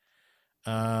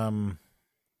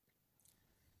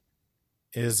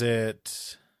 Is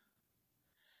it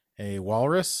a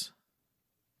walrus?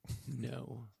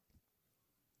 No.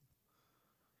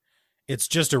 It's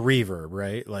just a reverb,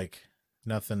 right? Like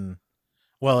nothing.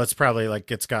 Well, it's probably like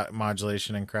it's got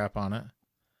modulation and crap on it.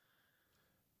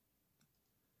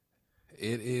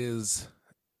 It is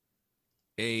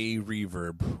a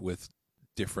reverb with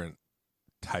different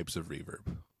types of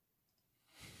reverb.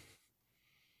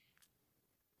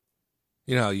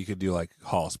 You know how you could do like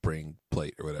Hall Spring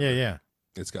plate or whatever. Yeah, yeah.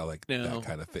 It's got like No. that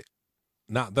kind of thing.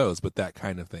 Not those, but that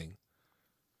kind of thing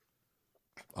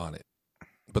on it.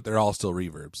 But they're all still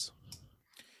reverbs.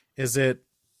 Is it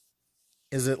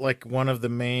like one of the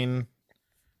main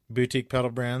boutique pedal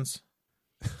brands?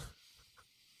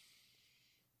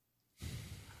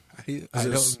 I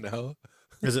don't know.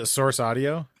 Is it Source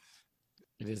Audio?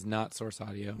 It is not Source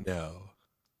Audio. No.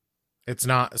 It's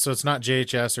not. So it's not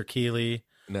JHS or Keeley,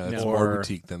 No, it's No. more Or-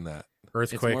 boutique than that.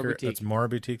 Earthquaker. boutique. It's more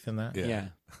boutique than that. Yeah. Yeah.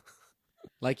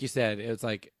 Like you said, it's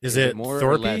like Is it more or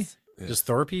Thorpe? less? Yeah. Does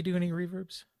Thorpe do any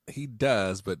reverbs? He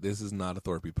does, but this is not a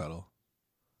Thorpe pedal.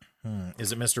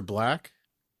 Is it Mr. Black?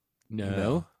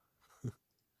 No.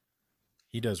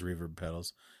 He does reverb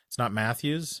pedals. It's not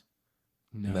Matthews.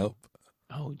 No. Nope.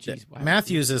 Oh, geez. Why would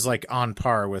Matthews is like on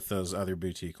par with those other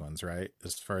boutique ones, right?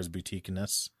 As far as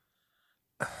boutiqueness.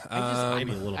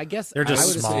 Maybe a little. I guess They're just I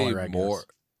would smaller, say I guess. more.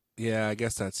 Yeah, I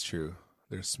guess that's true.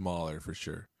 They're smaller for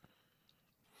sure.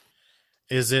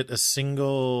 Is it a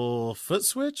single foot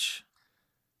switch?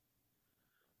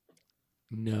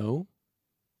 No.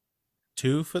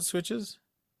 2 foot switches?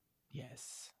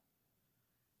 Yes.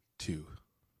 2.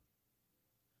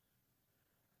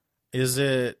 Is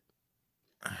it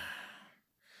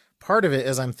part of it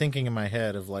as I'm thinking in my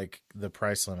head of like the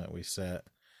price limit we set.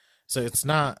 So it's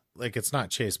not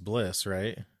Chase Bliss,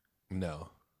 right? No.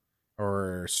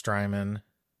 Or Strymon.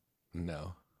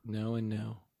 No. No and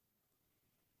no.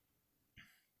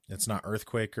 It's not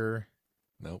Earthquaker.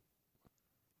 Nope.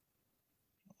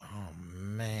 Oh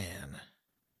man.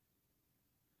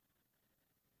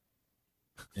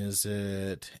 Is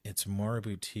it? It's more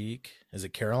boutique. Is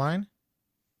it Caroline?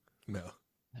 No.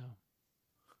 No.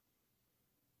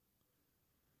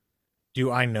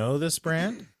 Do I know this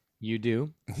brand? You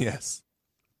do? Yes.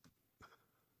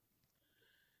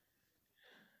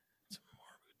 It's more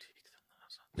boutique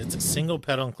than that. It's a single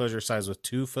pedal enclosure size with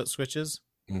 2 foot switches.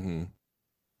 Mm-hmm.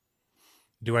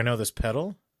 Do I know this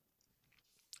pedal?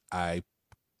 I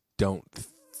don't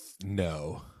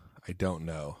know. I don't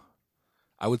know.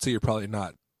 I would say you're probably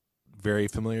not very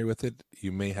familiar with it.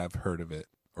 You may have heard of it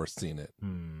or seen it.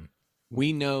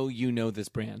 We know you know this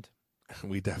brand.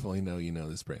 We definitely know you know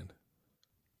this brand.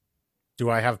 Do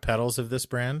I have pedals of this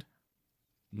brand?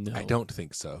 No. I don't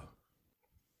think so.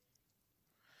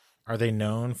 Are they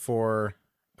known for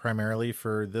primarily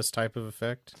for this type of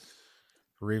effect?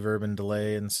 Reverb and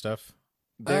delay and stuff?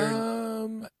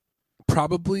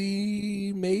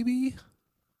 Probably, maybe.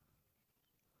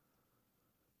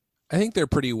 I think they're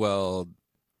pretty well,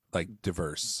 like,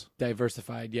 diverse.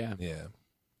 Diversified, yeah. Yeah.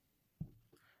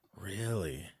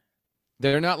 Really?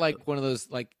 They're not like one of those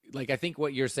like I think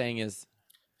what you're saying is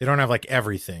They don't have like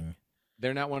everything.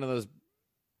 they're not one of those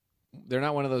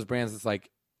brands that's like,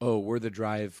 oh, we're the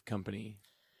drive company.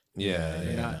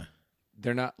 Yeah.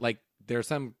 They're not like there are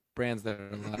some brands that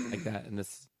are not like that, and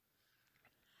this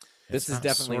It's is not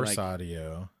definitely Source like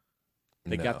Audio.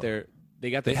 they No. got their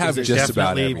They have Is it just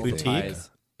about definitely everything. boutique? Yeah.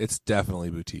 It's definitely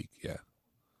boutique, yeah.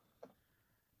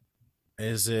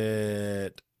 Is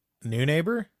it New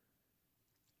Neighbor?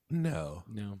 No.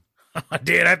 No.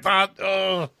 Dude, I thought,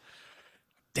 oh,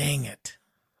 dang it.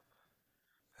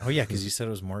 Oh, yeah, because you said it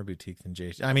was more boutique than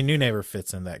JC. I mean, New Neighbor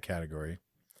fits in that category.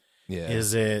 Yeah.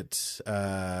 Is it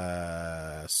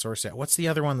Source? What's the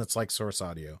other one that's like Source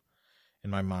Audio in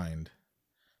my mind?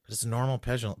 But it's a normal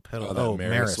pedal. that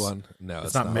Maris one? No,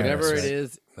 It's not Maris. Whatever right? it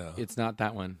is, No. it's not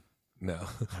that one. No.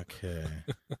 Okay.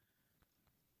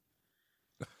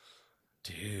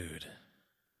 Dude.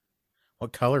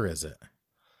 What color is it?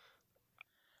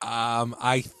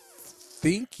 I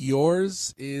think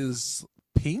yours is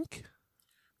pink.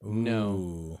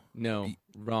 No. No,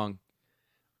 wrong.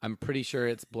 I'm pretty sure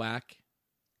it's black.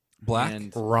 Black?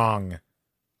 And Wrong.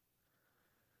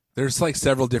 There's like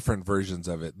several different versions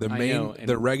of it. I know, and-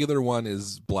 the regular one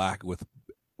is black with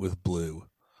blue.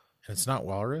 It's not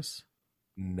Walrus.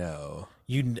 No.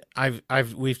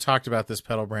 We've talked about this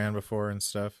pedal brand before and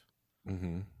stuff.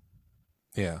 Mm-hmm.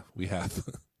 Yeah, we have.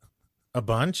 A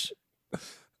bunch.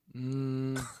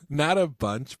 Not a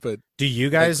bunch, but Do you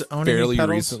guys like own fairly any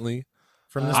pedals recently.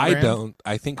 from this I brand? don't.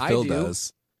 I think I Phil do.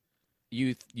 does.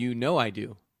 You know I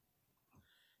do.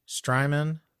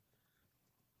 Strymon,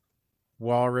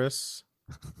 Walrus.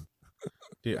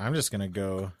 Dude, I'm just gonna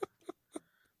go.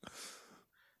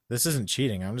 This isn't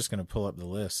cheating. I'm just gonna pull up the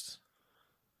list.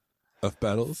 Of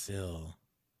pedals? Phil.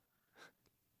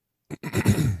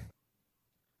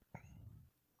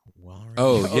 Walrus.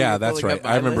 Oh, Oh, yeah, you're that's pulling right.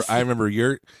 up my list? I remember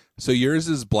yours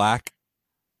is black.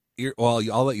 Well,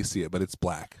 I'll let you see it, but it's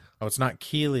black. Oh, it's not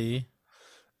Keeley.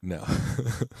 No.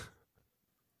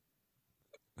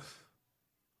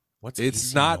 What's It's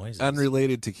AC not Noises?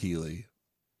 unrelated to Keeley.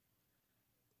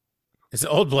 Is it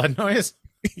Old Blood Noise?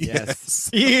 Yes.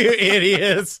 You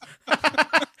idiots.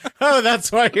 Oh,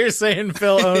 that's why you're saying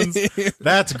Phil owns.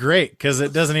 That's great because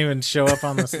it doesn't even show up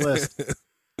on this list.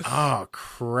 Oh,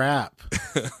 crap.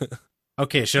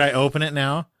 Okay, should I open it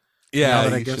now? Yeah, Now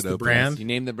that I you guess should the open brand? You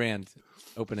name the brand.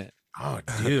 Open it. Oh,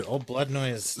 dude. Old Blood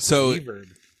Noise. So- Reverb.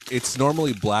 it. It's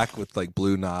normally black with like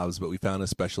blue knobs, but we found a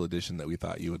special edition that we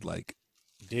thought you would like.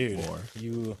 Dude, more.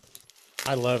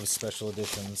 I love special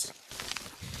editions.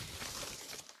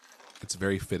 It's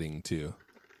very fitting too.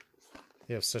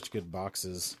 They have such good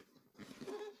boxes.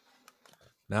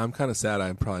 Now I'm kind of sad.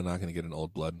 I'm probably not going to get an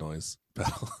Old Blood Noise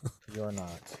pedal. You're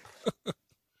not.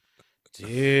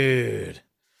 Dude.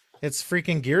 It's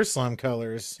freaking Gear Slum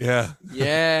colors. Yeah,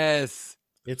 Yes.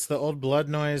 It's the Old Blood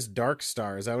Noise Dark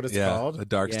Star. Is that what it's yeah. called? The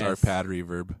Dark Star Yes. pad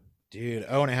reverb. Dude.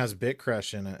 Oh, and it has Bit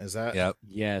Crush in it. Is that? Yep.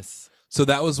 Yes. So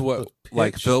that was what The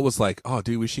like pitch. Phil was like, "Oh,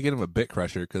 dude, we should get him a Bit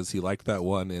Crusher because he liked that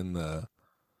one in the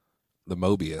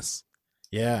Mobius."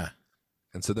 Yeah.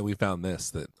 And so then we found this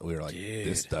that we were like, Dude.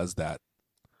 "This does that."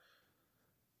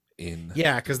 In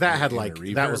Yeah, because that had in a like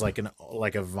that was reverb.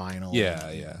 like a vinyl.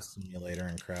 Yeah. Simulator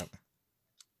and crap.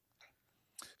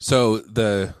 So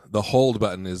the hold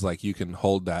button is like you can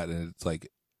hold that and it's like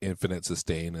infinite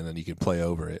sustain, and then you can play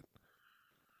over it.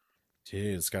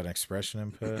 Dude, it's got an expression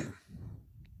input.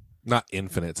 Not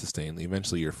infinite sustain.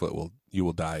 Eventually, you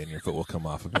will die and your foot will come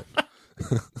off of it.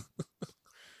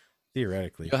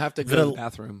 Theoretically. You'll have to go to the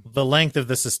bathroom. The length of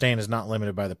the sustain is not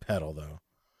limited by the pedal, though.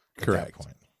 Correct. At that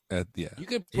point. Yeah, You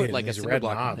could put Dude, like a these cinder red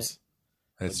block on knobs it.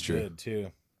 that's look true. Good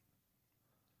too.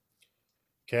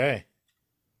 Okay.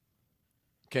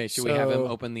 Okay, should we have him So-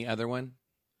 open the other one?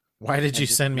 Why did And you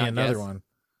just send me not another guess? one?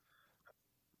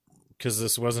 Because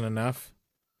this wasn't enough?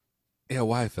 Yeah,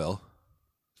 why, Phil?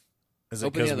 Is it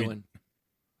Open the 'cause other we- one.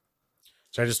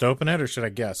 Should I just open it or should I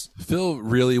guess? Phil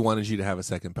really wanted you to have a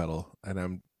second pedal,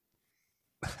 and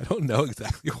I don't know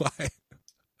exactly why. I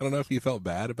don't know if he felt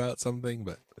bad about something,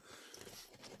 but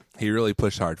he really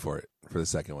pushed hard for it for the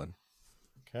second one.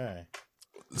 Okay.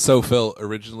 So, Phil,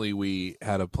 originally we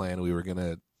had a plan. We were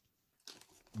gonna,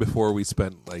 before we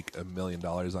spent like $1 million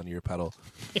on your pedal,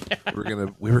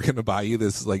 we were gonna buy you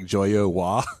this like Joyo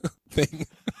Wah thing.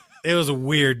 It was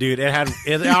weird, dude.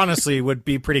 It honestly would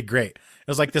be pretty great. It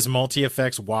was like this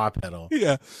multi-effects wah pedal.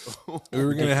 Yeah, we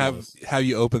were gonna Ridiculous. have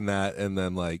you open that and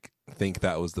then like think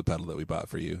that was the pedal that we bought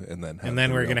for you, and then And then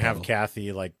the we we're real gonna have pedal.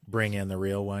 Kathy like bring in the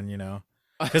real one, you know,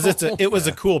 because it was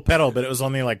a cool pedal, but it was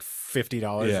only like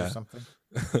 $50 Yeah. or something.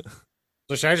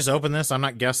 So should I just open this? I'm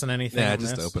not guessing anything. Yeah, on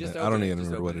just this. open Just it. I open don't it, even just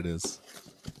remember what open it is.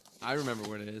 I remember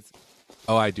what it is.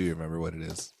 Oh, I do remember what it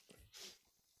is.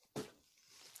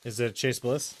 Is it Chase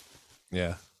Bliss?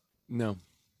 Yeah. No.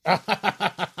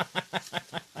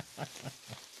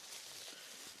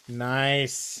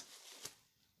 Nice.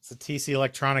 It's a TC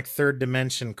Electronic third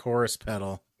dimension chorus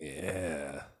pedal.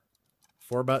 Yeah.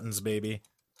 4 buttons, baby.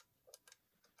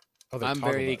 Oh, they're I'm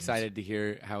toggle very buttons. excited to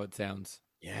hear how it sounds.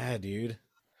 Yeah, dude.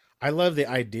 I love the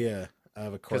idea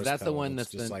of a chorus Because that's the pedal one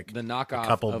that's just the, like the knockoff a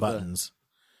couple of buttons.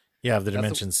 Yeah, of the That's the-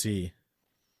 Dimension C.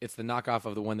 it's the knockoff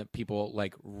of the one that people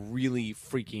like really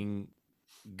freaking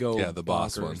go Yeah, the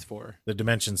boss bonkers one. for. The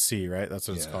Dimension C, right? That's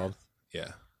what it's Yeah. called.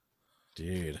 Yeah.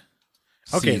 Dude.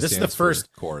 C Okay, this is the stands for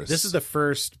first chorus. This is the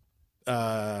first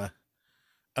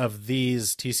of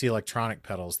these TC Electronic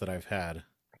pedals that I've had.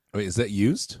 Wait, is that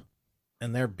used?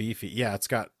 And they're beefy. Yeah, it's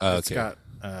got Okay.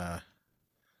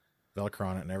 Velcro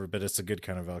on it and everything, but it's a good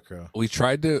kind of Velcro. We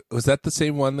tried to. Was that the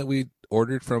same one that we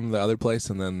ordered from the other place,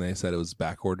 and then they said it was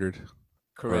back ordered?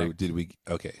 Or Correct. did we?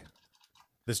 Okay.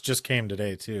 This just came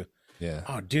today too. Yeah.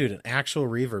 Oh, dude, an actual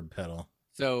reverb pedal.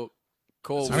 So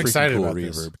Cole, I'm Freaking excited cool about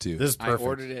reverb, this. too. This is I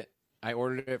perfect.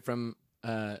 ordered it from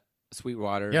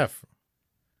Sweetwater. Yeah.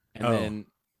 And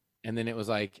Oh. then it was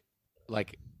like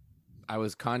I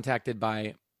was contacted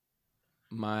by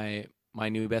my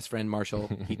new best friend Marshall.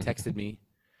 He texted me.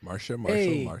 Marsha.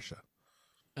 Hey.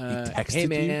 texted hey you?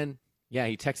 man. Yeah,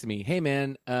 he texted me. Hey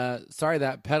man, sorry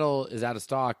that pedal is out of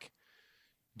stock.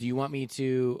 Do you want me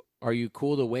to are you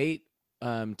cool to wait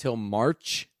till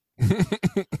March?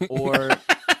 Or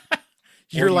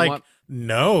You're you like, want-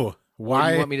 no. Or do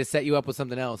Why? you want me to set you up with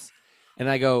something else? And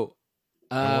I go,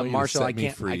 I want you to Marshall, set I me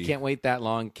can't free. wait that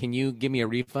long. Can you give me a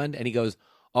refund? And he goes,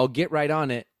 I'll get right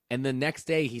on it. And the next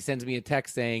day he sends me a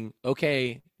text saying,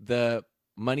 okay, the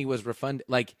money was refunded.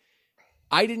 Like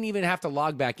I didn't even have to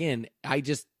log back in. I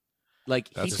just he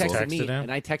That's texted cool. me Texted him?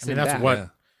 and I texted I mean, him that's back. what- Yeah.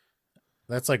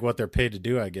 That's like what they're paid to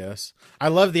do, I guess. I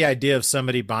love the idea of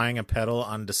somebody buying a pedal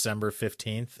on December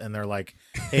 15th and they're like,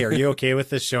 hey, are you okay with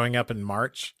this showing up in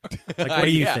March? Like, what do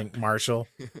you Yeah. think, Marshall?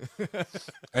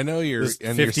 I know you're This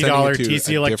and you're $50 sending it to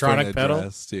TC a electronic different pedal?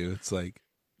 address, too. It's like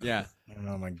Yeah.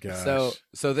 Oh my gosh.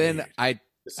 So then Dude, I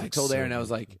This I looks told so Aaron, I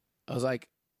was like,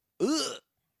 ugh.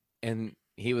 And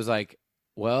he was like,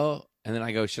 well, and then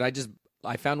I go,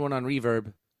 I found one on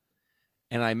Reverb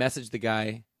and I messaged the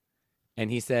guy and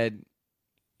he said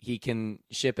he can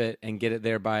ship it and get it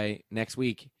there by next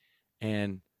week.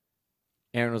 And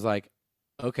Aaron was like,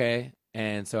 okay.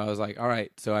 And so I was like, all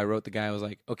right. So I wrote the guy, I was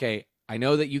like, okay, I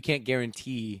know that you can't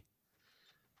guarantee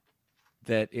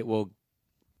that it will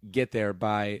get there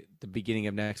by the beginning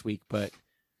of next week, but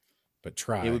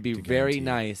try. it would be to very guarantee.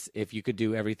 nice if you could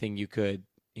do everything you could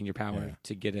in your power Yeah.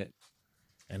 to get it.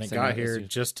 And it Send got out as here soon-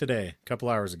 just today, a couple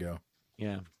hours ago.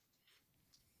 Yeah.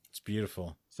 It's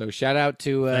beautiful. So shout out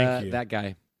to Thank you. that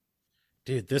guy.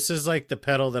 Dude, this is like the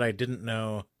pedal that I didn't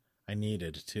know I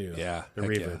needed, too. yeah, The heck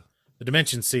reverb. yeah. The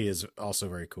Dimension C is also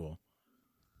very cool.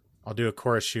 I'll do a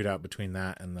chorus shootout between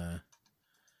that and the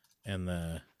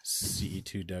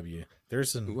CE2W.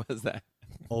 There's an Who was that?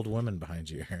 old woman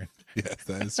behind you, Aaron. Yes,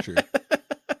 that is true.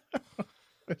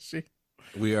 Is she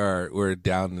We're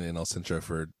down in El Centro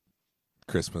for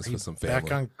Christmas with some family.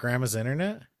 back on Grandma's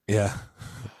internet? Yeah,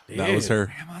 that was Dude, her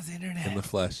Grandma's in internet. the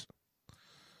flesh.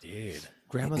 Dude,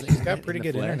 Grandma's he's got pretty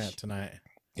good flesh. internet tonight.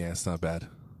 Yeah, it's not bad.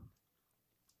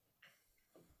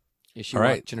 Is she All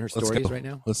right, watching her let's stories go. right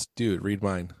now? Let's do it. Read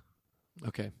mine.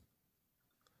 Okay.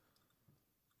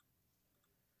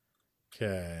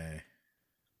 Okay.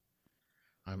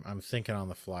 I'm thinking on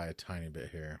the fly a tiny bit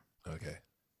here. Okay.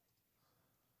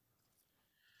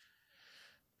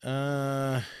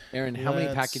 Aaron, how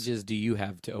many packages do you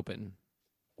have to open?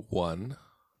 1.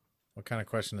 What kind of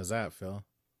question is that, Phil?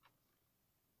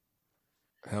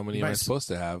 How many am I supposed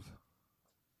to have?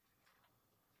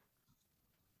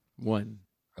 1.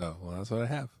 Oh, well, that's what I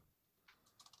have.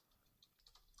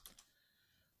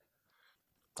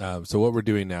 So what we're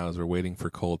doing now is we're waiting for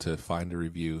Cole to find a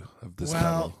review of this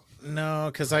pedal. No,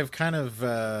 because I've kind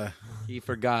of... He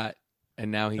forgot,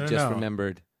 and now he No, just no.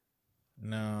 remembered.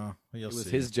 No, It was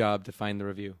his job to find the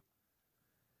review.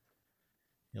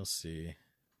 You'll see.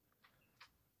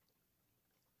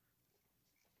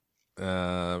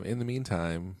 In the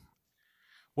meantime...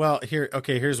 Well,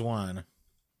 here's one.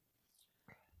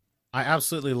 I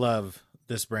absolutely love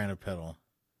this brand of pedal.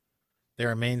 They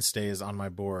are mainstays on my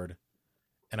board,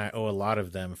 and I owe a lot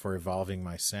of them for evolving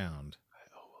my sound. I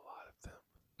owe a lot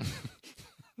of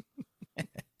them.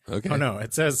 Okay. Oh, no,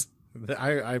 it says...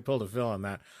 I pulled a Phil on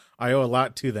that. I owe a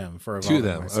lot to them for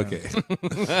evolving my sound.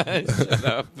 Okay. Shut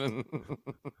up.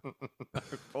 I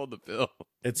pulled the bill.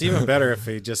 It's even better if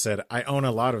he just said, I own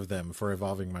a lot of them for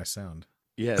evolving my sound.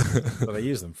 Yes. That's what I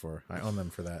use them for. I own them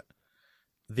for that.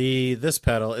 This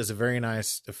pedal is a very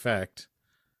nice effect.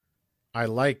 I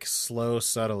like slow,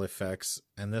 subtle effects,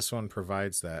 and this one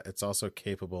provides that. It's also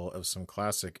capable of some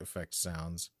classic effect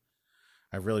sounds.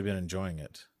 I've really been enjoying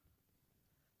it.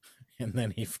 And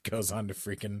then he goes on to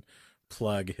freaking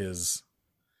plug his...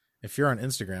 If you're on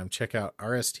Instagram, check out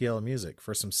RSTL Music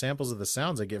for some samples of the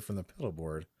sounds I get from the pedal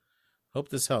board. Hope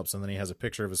this helps. And then he has a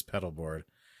picture of his pedal board.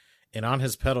 And on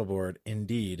his pedal board,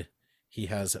 indeed, he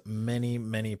has many,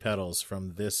 many pedals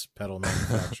from this pedal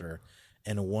manufacturer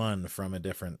and one from a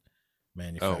different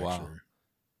manufacturer. Oh, wow.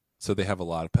 So they have a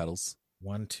lot of pedals.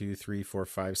 1, 2, 3, 4,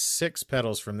 5, 6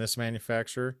 pedals from this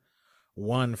manufacturer,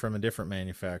 one from a different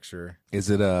manufacturer. Is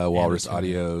it a Walrus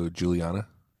Audio Juliana?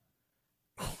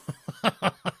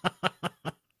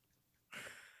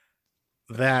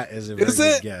 That is a very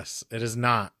good guess. It is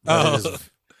not.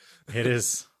 It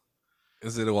is.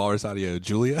 Is it a Walrus Audio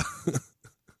Julia?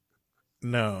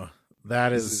 No,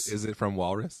 that is. Is it from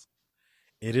Walrus?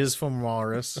 It is from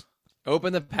Walrus.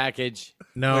 Open the package.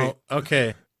 No, Wait.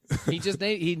 Okay. He just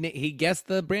he guessed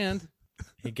the brand.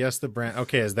 He guessed the brand.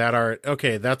 Okay, is that our?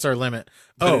 Okay, that's our limit.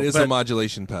 But it is a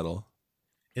modulation pedal.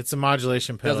 It's a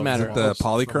modulation pedal. Doesn't matter. from The Walrus-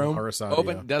 polychrome? from Walrus Audio.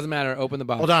 Open. Doesn't matter. Open the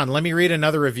box. Hold on. Let me read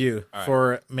another review All right.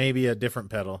 for maybe a different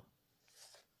pedal.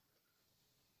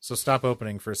 So stop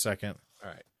opening for a second. All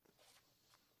right.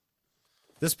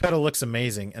 This pedal looks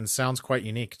amazing and sounds quite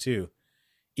unique too.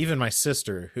 Even my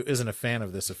sister, who isn't a fan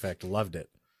of this effect, loved it.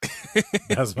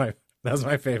 That's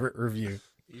my favorite review.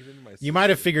 Even my You might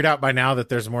have figured out by now that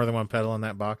there's more than one pedal in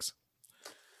that box.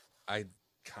 I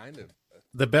kind of.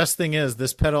 The best thing is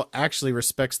this pedal actually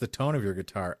respects the tone of your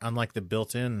guitar, unlike the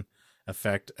built-in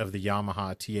effect of the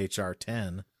Yamaha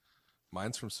THR-10.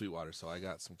 Mine's from Sweetwater, so I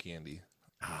got some candy.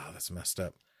 Ah, that's messed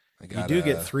up. I You got, do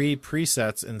get 3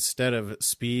 presets instead of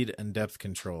speed and depth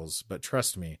controls, but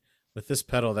trust me, with this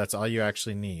pedal, that's all you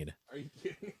actually need. Are you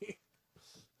kidding me?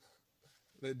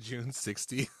 The June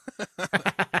 60.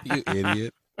 You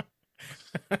idiot.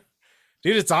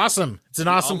 Dude, it's awesome. It's an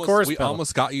awesome chorus We pedal.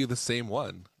 almost got you the same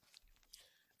one.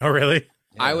 Oh, really?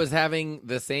 I was having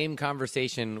the same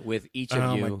conversation with each of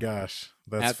Oh, you my gosh.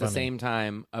 That's at funny. the same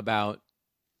time about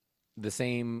the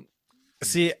same.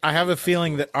 See, I have a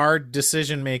feeling that our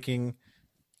decision-making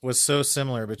was so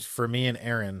similar but for me and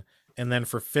Aaron. And then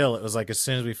for Phil, it was like as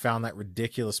soon as we found that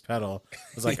ridiculous pedal,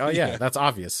 it was like, oh, yeah, Yeah. that's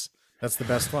obvious. That's the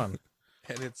best one.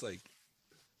 And it's like,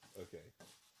 okay.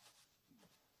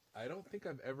 I don't think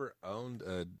I've ever owned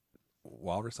a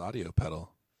Walrus Audio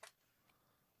pedal.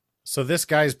 So this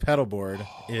guy's pedal board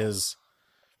it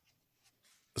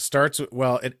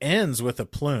ends with a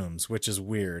plumes, which is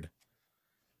weird.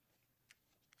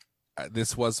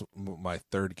 This was my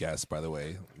third guess, by the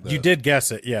way. You did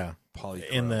guess it, yeah,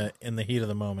 Polychrome, in the heat of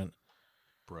the moment.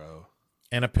 bro.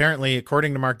 And apparently,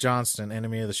 according to Mark Johnston,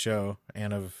 enemy of the show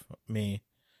and of me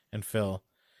and Phil,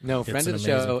 No, It's friend an of the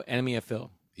show, amazing- enemy of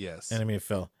Phil. Yes. enemy of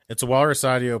Phil, it's a Walrus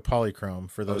Audio Polychrome.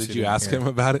 For those, Did who you didn't ask hear. him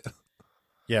about it?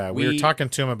 Yeah, we were talking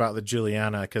to him about the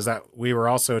Juliana because we were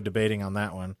also debating on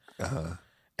that one, Uh-huh.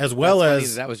 as well That's funny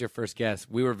as that was your first guess.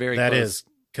 We were very that close. is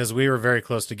because we were very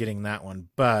close to getting that one,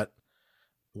 but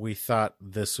we thought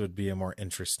this would be a more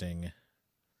interesting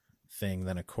thing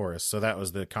than a chorus. So that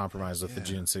was the compromise with the Yeah.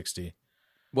 June 60.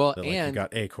 Well, That, like, you and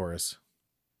got a chorus.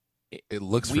 It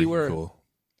looks We freaking were- cool.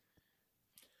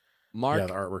 Mark Yeah,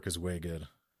 the artwork is way good.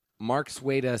 Mark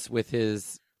swayed us with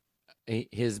his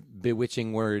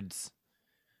bewitching words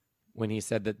when he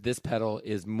said that this pedal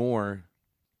is more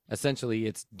essentially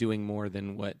it's doing more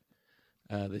than what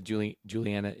the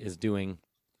Juliana is doing.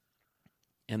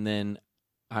 And then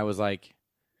I was like,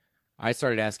 I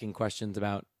started asking questions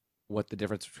about what the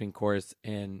difference between chorus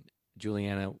and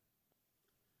Juliana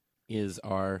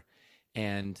are,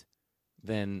 and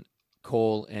then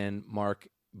Cole and Mark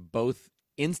both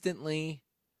instantly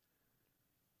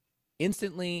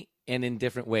and in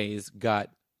different ways got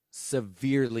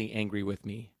severely angry with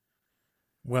me.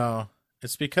 Well,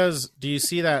 it's because do you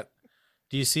see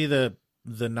the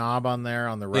knob on there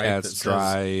on the right? Yeah, that it's says,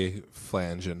 dry,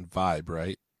 flange, and vibe,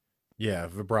 right? Yeah,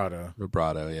 vibrato.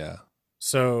 Vibrato, yeah.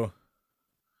 So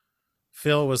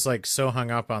Phil was like so hung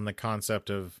up on the concept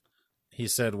of, he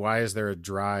said, why is there a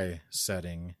dry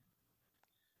setting?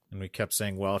 And we kept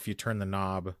saying, well, if you turn the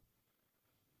knob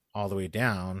all the way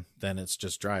down, then it's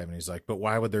just dry. And he's like, but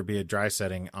why would there be a dry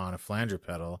setting on a flanger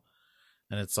pedal?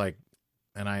 And it's like,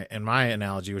 and my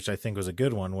analogy, which I think was a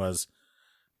good one, was,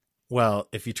 well,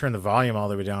 if you turn the volume all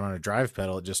the way down on a drive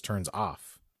pedal, it just turns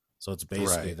off. So it's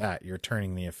basically that. You're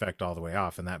turning the effect all the way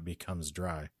off, and that becomes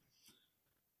dry.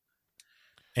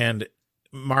 And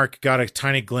Mark got a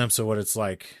tiny glimpse of what it's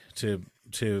like to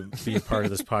be a part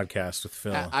of this podcast with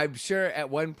Phil. I'm sure at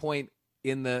one point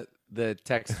in the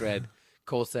text thread,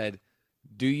 Cole said,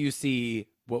 "Do you see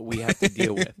what we have to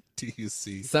deal with?" Do you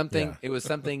see something? Yeah. It was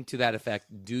something to that effect.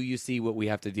 Do you see what we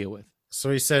have to deal with? So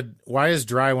he said, why is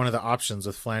dry one of the options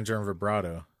with flanger and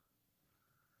vibrato?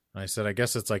 And I said, I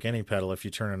guess it's like any pedal if you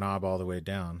turn a knob all the way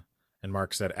down. And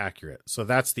Mark said, accurate. So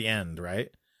that's the end, right?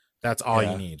 That's all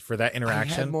you need for that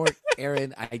interaction. I had more,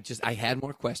 Aaron. I had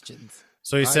more questions.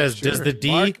 So he says, sure.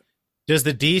 does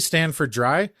the D stand for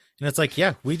dry? And it's like,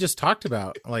 yeah, we just talked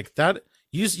about like that.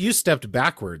 You stepped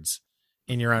backwards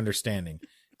in your understanding.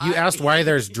 You asked why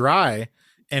there's dry,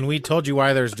 and we told you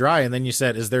why there's dry, and then you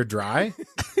said, is there dry?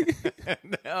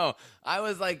 No, I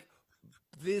was like,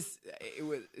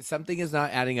 something is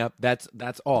not adding up. That's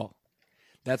all.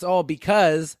 That's all,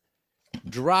 because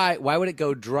dry, why would it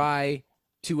go dry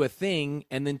to a thing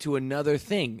and then to another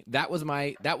thing? That was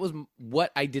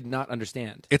what I did not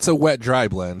understand. It's a wet dry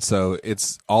blend, so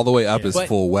it's all the way up is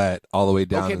full wet, all the way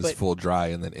down is full dry,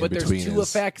 and then in between there's two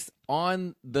effects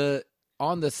on the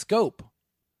scope.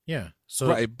 Yeah. So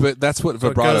right, but that's what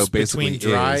vibrato goes basically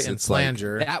between dry is. and It's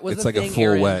flanger. That was it's the like a thing, full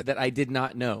Aaron, wet that I did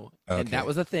not know, and Okay. that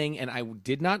was a thing, and I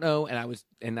did not know, and I was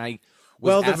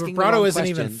well, the asking vibrato wrong isn't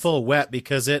even questions. full wet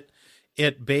because it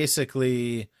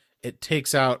basically it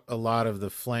takes out a lot of the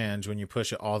flange when you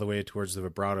push it all the way towards the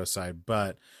vibrato side.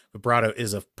 But vibrato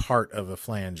is a part of a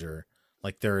flanger.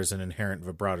 Like there is an inherent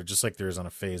vibrato, just like there is on a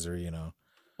phaser, you know.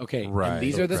 Okay, Right. and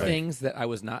these are the Right. things that I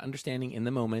was not understanding in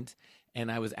the moment,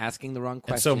 and I was asking the wrong And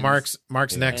questions. so Mark's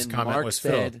next And comment Mark was,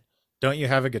 said, Phil, don't you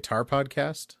have a guitar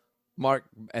podcast? Mark,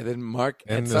 and then Mark,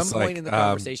 And at some it's point like, in the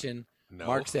conversation, no.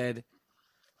 Mark said,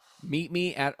 "Meet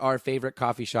me at our favorite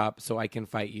coffee shop so I can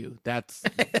fight you." That's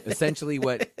essentially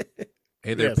what.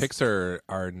 Hey, their Yes. picks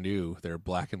are new. They're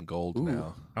black and gold Ooh.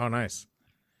 now. Oh, nice.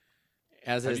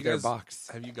 As Have is you their guys- box.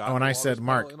 Have you got? Oh, and I said,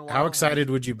 Mark, how excited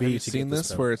would you be Have you to seen get this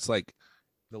stuff? where it's like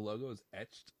the logo is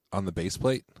etched on the base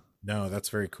plate? No, that's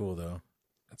very cool though.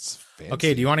 It's fancy.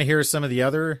 Okay, do you want to hear some of the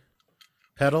other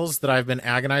pedals that I've been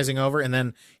agonizing over? And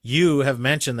then you have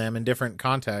mentioned them in different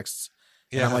contexts.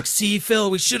 And I'm like, see, Phil,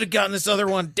 we should have gotten this other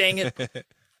one. Dang it.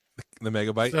 the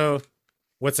megabyte. So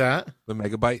what's that? The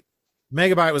megabyte.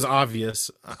 Megabyte was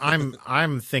obvious.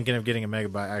 I'm thinking of getting a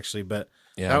megabyte actually, but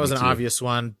Yeah, that was me an too. obvious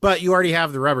one. But you already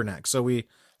have the rubberneck. So we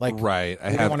like Right.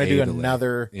 I we have want to a do delay.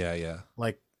 another Yeah.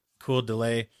 like cool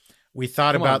delay. We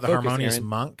thought Come on, about the focus, Harmonious Aaron.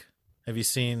 Monk. Have you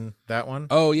seen that one?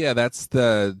 Oh yeah, that's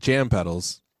the jam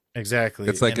pedals. Exactly.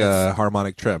 It's like And a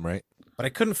harmonic trim, right? but I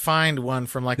couldn't find one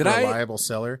from like Did a I- reliable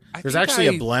seller. I There's think actually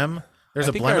a I- Blem. There's I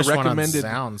a think I blemished one on recommended-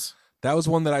 Sounds. That was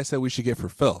one that I said we should get for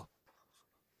Phil.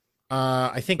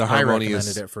 I think The I Harmonious-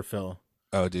 recommended it for Phil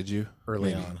Oh, did you?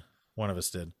 early Maybe. on. One of us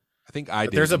did. I think I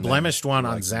But did. there's a and then blemished one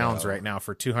on like, Zounds no. right now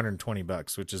for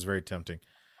 $220, which is very tempting.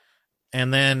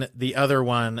 And then the other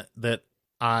one that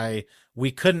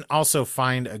we couldn't also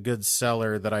find a good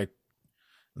seller that I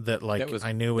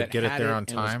knew would that get it had there on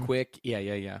and was time quick.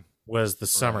 Yeah. was the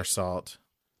Somersault.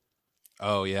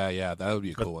 Oh yeah, that would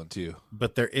be a cool one too.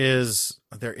 But there is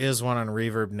one on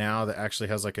Reverb now that actually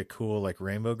has like a cool like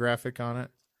rainbow graphic on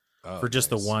it Oh, for just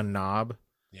nice. the one knob.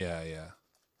 Yeah.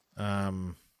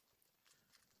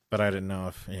 But I didn't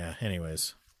know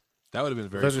anyways. That would have been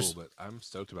very Those cool. are- But I'm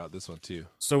stoked about this one too.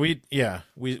 So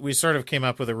we sort of came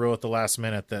up with a rule at the last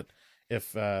minute that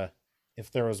if there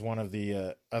was one of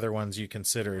the other ones you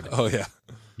considered, Oh yeah.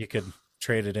 you could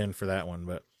trade it in for that one.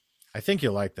 But I think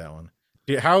you'll like that one.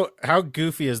 Dude, how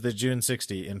goofy is the June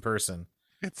 60 in person?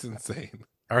 It's insane.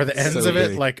 Are the ends So of it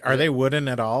big. like, are they wooden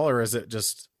at all, or is it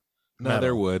just No, metal?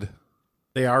 they're wood.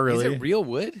 They are Is really? it real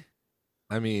wood?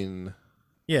 I mean,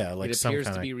 Yeah, like it some appears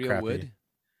kind to of be real crappy. wood.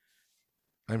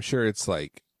 I'm sure it's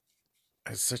like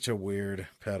It's such a weird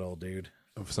pedal, dude.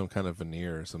 of some kind of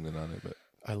veneer or something on it, but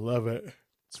I love it.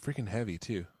 it's freaking heavy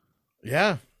too.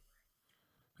 Yeah,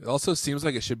 It also seems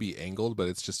like it should be angled, but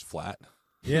it's just flat.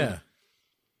 yeah.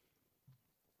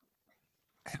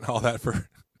 And all that for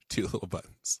 2 little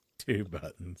buttons. 2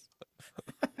 buttons.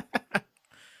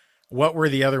 What were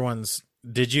the other ones?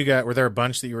 Were there a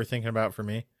bunch that you were thinking about for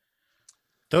me?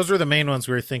 Those were the main ones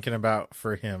we were thinking about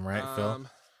for him, right, Phil?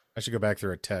 I should go back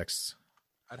through our texts.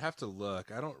 I'd have to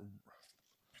look. I don't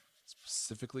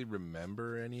specifically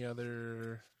remember any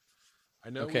other. I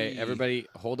know. Okay, everybody,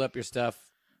 hold up your stuff.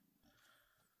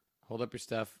 Hold up your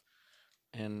stuff,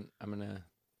 and I'm gonna.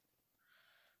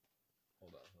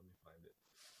 Hold on, let me find it.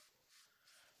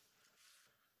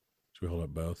 Should we hold up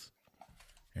both,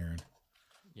 Aaron?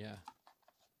 Yeah.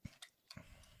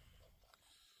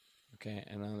 Okay,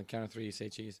 and on the count of 3, you say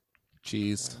cheese.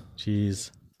 Cheese.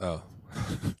 Cheese. Oh,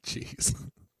 cheese.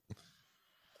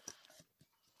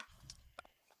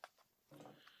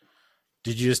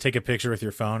 Did you just take a picture with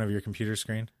your phone of your computer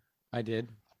screen? I did.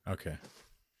 Okay.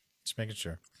 Just making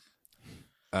sure.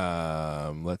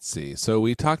 Let's see. So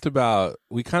we talked about.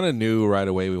 We kind of knew right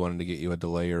away we wanted to get you a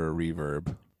delay or a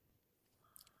reverb.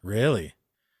 Really?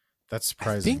 That's I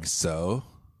surprising. think so.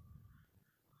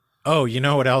 Oh, you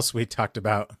know what else we talked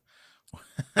about?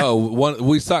 One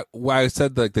we saw. I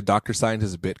said like the Dr.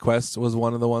 Scientist BitQuest was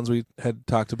one of the ones we had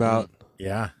talked about.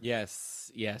 Yeah.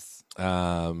 Yes.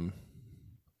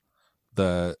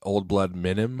 The Old Blood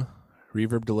Minim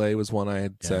reverb delay was one I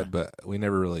had Yeah. said, but we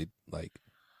never really like.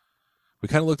 We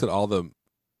kind of looked at all the.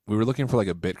 We were looking for like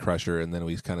a Bit Crusher, and then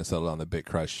we kind of settled on the Bit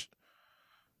Crush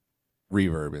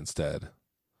reverb instead.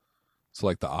 So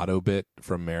like the Auto Bit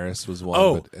from Maris was one.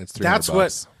 Oh, but it's $300. that's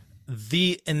what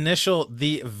the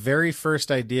very first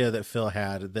idea that Phil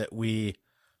had that we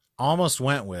almost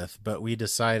went with, but we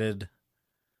decided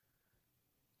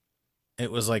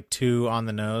it was like too on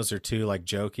the nose or too like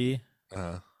jokey.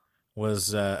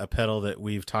 Was a pedal that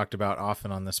we've talked about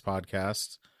often on this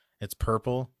podcast. It's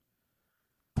purple.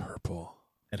 Purple.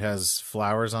 It has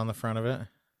flowers on the front of it.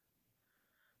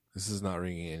 This is not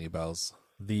ringing any bells.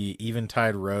 The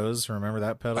Eventide Rose. Remember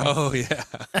that pedal? Oh yeah.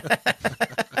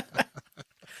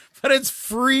 But it's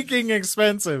freaking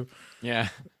expensive. Yeah.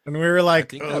 And we were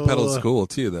like, I think that pedal's cool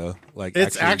too, though. Like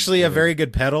it's actually a very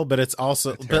good pedal, but it's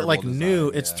also, a but like terrible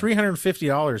new, design, it's yeah.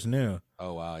 $350 new.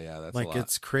 Oh wow, yeah, that's Like a lot.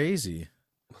 it's crazy.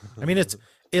 I mean,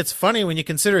 it's funny when you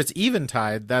consider it's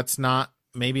Eventide. That's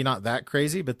maybe not that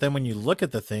crazy, but then when you look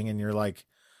at the thing and you're like,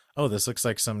 oh, this looks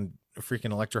like some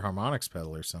freaking Electro Harmonics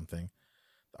pedal or something.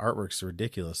 The artwork's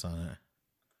ridiculous on it,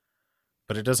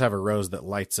 but it does have a rose that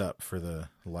lights up for the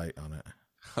light on it.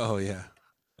 Oh yeah.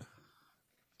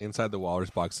 Inside the walrus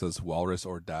box says "Walrus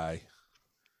or Die."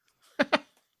 So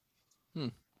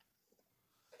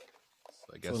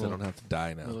I guess I don't have to die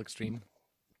A little now. extreme.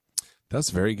 That's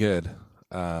very good.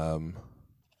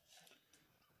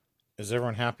 Is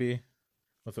everyone happy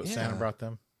with what Santa Yeah. brought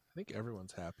them? I think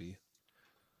everyone's happy.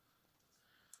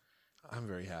 I'm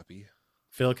very happy.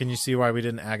 Phil, can you see why we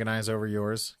didn't agonize over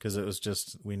yours? Because it was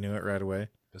just, we knew it right away.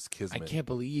 This I kismet. can't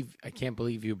believe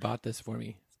you bought this for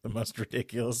me. The most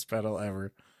ridiculous pedal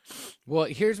ever. Well,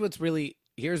 here's what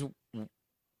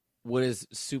is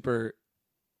super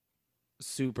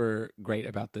great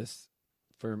about this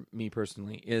for me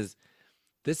personally is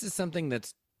this is something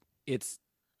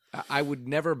I would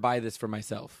never buy this for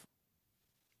myself.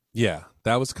 Yeah,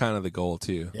 that was kind of the goal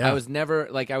too. Yeah. I would never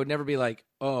be like,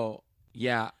 oh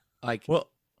yeah, like, Well,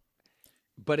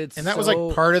 but it's, and that was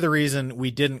like part of the reason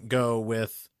we didn't go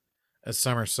with a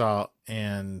somersault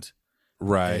and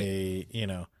Right.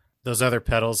 those other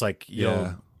pedals. Like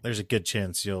Yeah. there's a good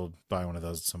chance you'll buy one of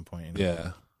those at some point.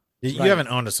 Yeah. You Right. haven't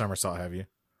owned a somersault, have you?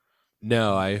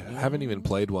 No, I haven't even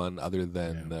played one other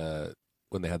than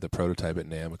when they had the prototype at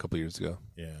NAMM a couple years ago.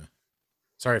 Yeah.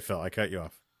 Sorry, Phil, I cut you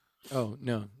off. oh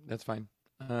no, that's fine.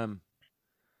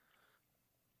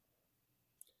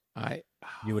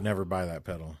 You would never buy that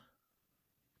pedal.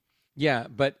 Yeah,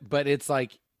 but it's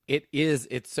like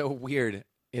it's so weird.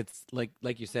 It's like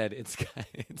you said, it's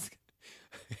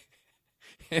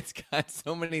got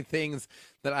so many things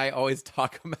that I always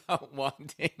talk about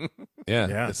wanting.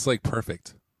 Yeah. It's like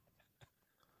perfect.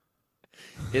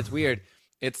 It's weird.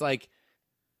 It's like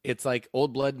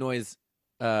Old Blood Noise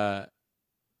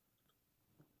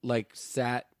like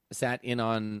sat in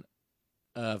on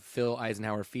Phil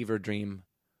Eisenhower fever dream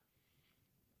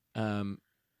of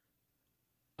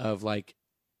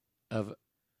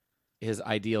his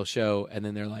ideal show, and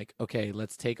then they're like, okay,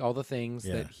 let's take all the things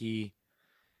Yeah. that he.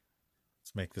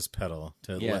 Let's make this pedal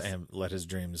to Yes. let his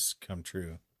dreams come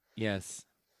true. Yes.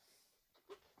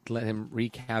 Let him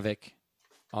wreak havoc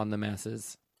on the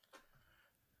masses.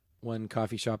 One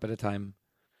coffee shop at a time.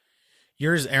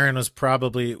 Yours, Aaron,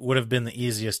 would have been the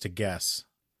easiest to guess.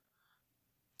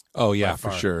 Oh yeah, By for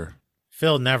far. sure.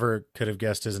 Phil never could have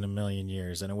guessed his in a million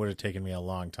years, and it would have taken me a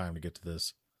long time to get to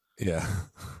this. Yeah.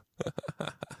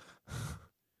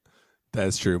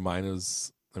 That's true. Mine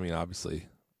was, I mean, obviously.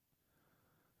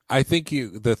 I think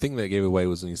the thing that gave away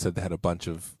was when you said they had a bunch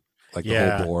of, like,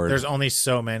 the whole board. There's only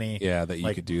so many that you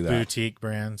like, could do that. boutique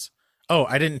brands. Oh,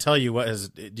 I didn't tell you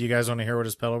do you guys want to hear what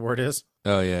his pedal board is?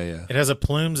 Oh, yeah. It has a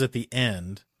plumes at the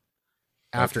end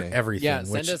after Okay. everything, Yeah,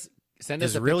 which send us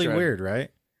is a really picture of- weird,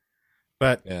 right?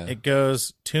 But Yeah. it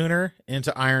goes tuner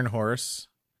into Iron Horse,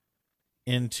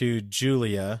 into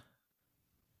Julia,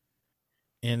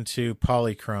 into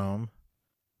Polychrome,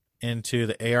 into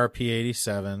the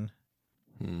ARP-87,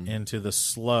 into the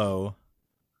Slow,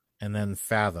 and then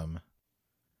Fathom.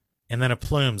 And then a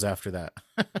Plumes after that,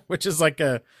 which is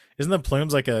isn't the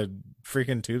Plumes like a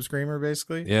freaking tube screamer,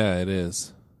 basically? Yeah, it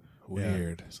is. Yeah.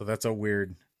 Weird. So that's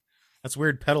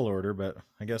weird pedal order, but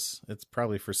I guess it's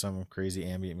probably for some crazy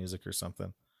ambient music or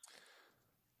something.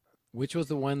 Which was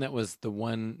the one that was the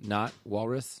one not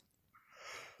Walrus?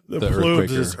 The Earthquaker.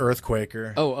 Plumes is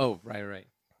Earthquaker. Oh, right.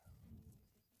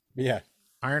 Yeah.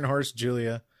 Iron Horse,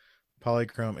 Julia,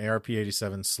 Polychrome,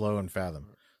 ARP-87, Slow, and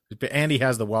Fathom. And he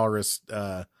has the Walrus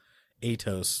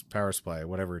Atos power supply,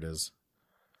 whatever it is.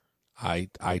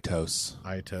 Itos.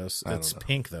 Itos. I don't It's know.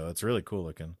 pink, though. It's really cool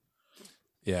looking.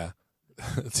 Yeah.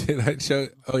 Did I show?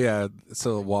 Oh, yeah.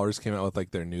 So Walrus came out with,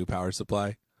 like, their new power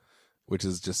supply, which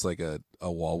is just like a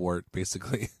wall wart,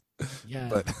 basically. Yeah.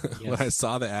 But when I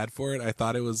saw the ad for it, I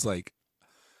thought it was like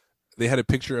they had a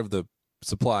picture of the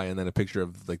supply and then a picture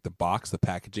of, like, the box, the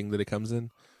packaging that it comes in.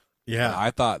 Yeah. And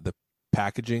I thought the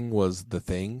packaging was the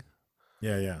thing.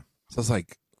 Yeah. So I was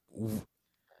like,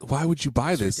 why would you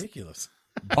buy It's this ridiculous.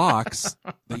 box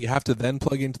that you have to then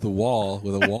plug into the wall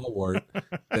with a wall wart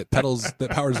that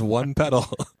powers one pedal?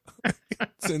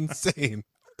 It's insane.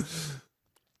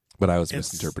 But I was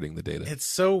misinterpreting the data. It's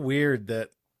so weird that,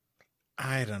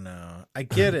 I don't know. I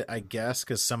get it, I guess,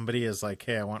 because somebody is like,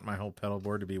 hey, I want my whole pedal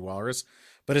board to be Walrus.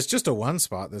 But it's just a one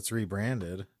spot that's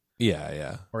rebranded.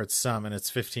 Yeah. Or it's some, and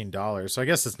it's $15. So I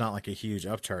guess it's not like a huge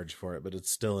upcharge for it, but it's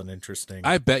still an interesting.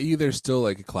 I bet you there's still,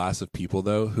 like, a class of people,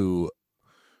 though, who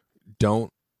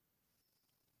don't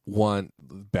want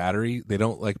battery. They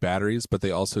don't like batteries, but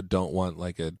they also don't want,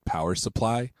 like, a power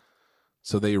supply.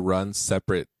 So they run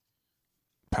separate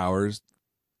power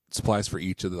supplies for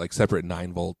each of the, like, separate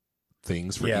 9-volt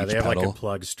things for each they have pedal. like a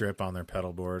plug strip on their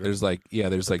pedal board. There's like a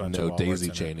bunch no of daisy Walrus in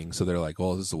it. chaining. So they're like,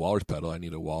 well, this is a Walrus pedal. I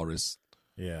need a Walrus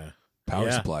power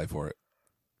Yeah. supply for it.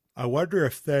 I wonder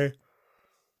if they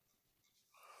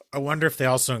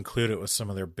also include it with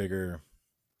some of their bigger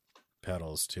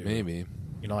pedals too. Maybe.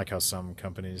 You know, like how some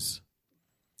companies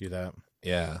do that.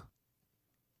 Yeah.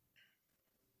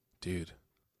 Dude,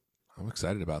 I'm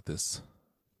excited about this.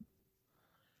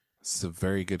 This is a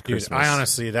very good Dude, Christmas. I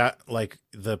honestly, that, like,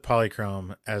 the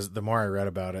Polychrome, as the more I read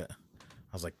about it,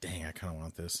 I was like, dang, I kind of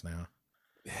want this now.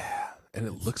 Yeah. And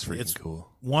it looks freaking It's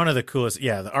cool. One of the coolest.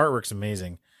 Yeah, the artwork's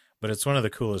amazing, but it's one of the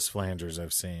coolest flangers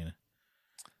I've seen.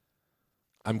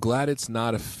 I'm glad it's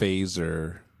not a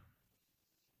phaser.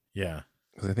 Yeah.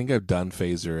 Because I think I've done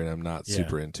phaser and I'm not Yeah.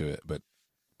 super into it, but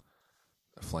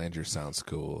a flanger sounds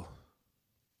cool.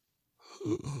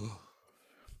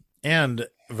 And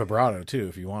vibrato, too,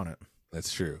 if you want it.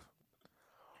 That's true.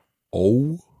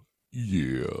 Oh,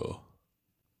 yeah.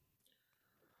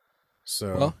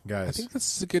 So, Well, guys. I think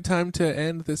this is a good time to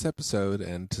end this episode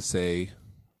and to say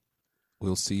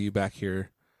we'll see you back here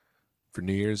for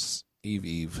New Year's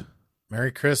Eve.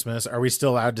 Merry Christmas. Are we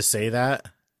still allowed to say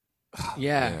that?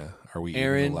 Yeah. Are we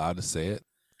Aaron. even allowed to say it?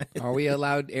 Are we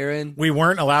allowed, Aaron? We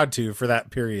weren't allowed to for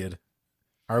that period.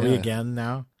 Are we Yeah. again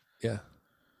now? Yeah.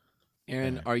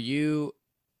 Aaron,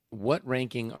 what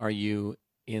ranking are you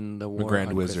in the The war Grand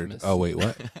on Wizard. Christmas? Oh, wait,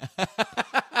 what?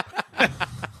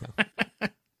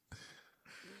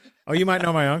 Oh, you might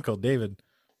know my uncle, David.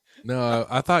 No,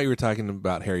 I thought you were talking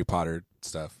about Harry Potter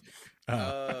stuff.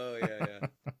 Oh, yeah.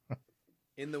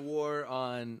 In the war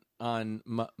on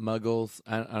Muggles,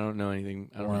 I don't know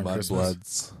anything. I don't War on know.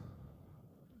 Christmas.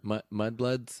 Mudbloods.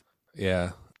 Mudbloods.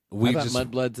 Yeah. I thought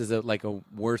Mudbloods is a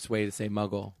worse way to say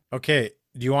Muggle. Okay,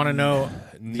 do you want to know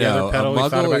the No, other pedal a we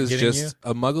thought muggle about is getting just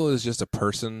a muggle is just a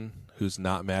person who's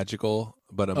not magical,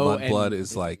 but a mudblood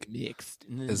is like mixed.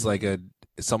 is like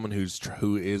someone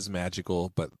who is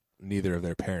magical but neither of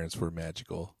their parents were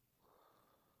magical.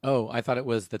 Oh, I thought it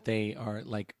was that they are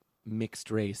like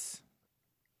mixed race.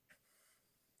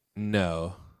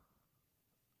 No.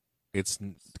 It's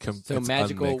So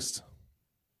magical- unmixed.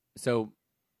 So,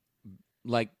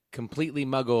 like completely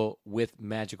Muggle with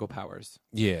magical powers.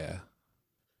 Yeah.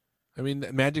 I mean,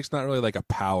 magic's not really like a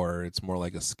power. It's more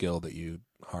like a skill that you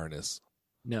harness.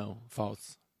 No,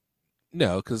 false.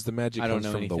 No, because the magic I don't comes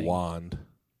know from the anything. wand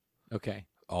Okay,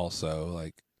 also,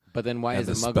 like, but then why and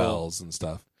is the a Muggle? spells and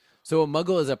stuff. So a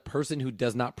Muggle is a person who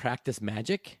does not practice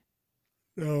magic.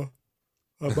 No,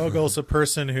 a Muggle's a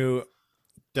person who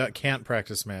can't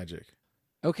practice magic.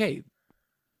 Okay,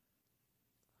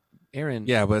 Aaron.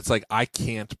 Yeah, but it's like I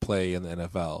can't play in the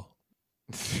NFL,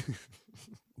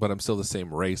 but I'm still the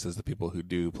same race as the people who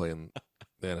do play in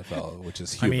the NFL, which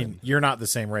is I human. mean, you're not the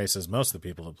same race as most of the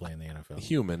people who play in the NFL.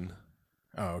 Human.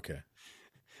 Oh, okay.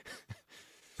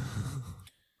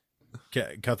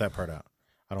 Cut that part out.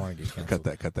 I don't want to get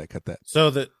canceled. Cut that. So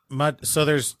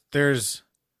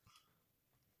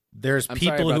there's I'm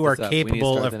people sorry who about are this up. We need to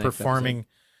capable start of the next performing.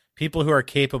 People who are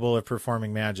capable of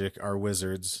performing magic are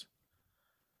wizards.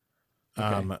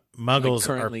 Okay. Muggles Like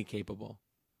currently capable.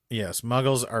 Yes,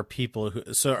 Muggles are people who.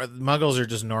 Muggles are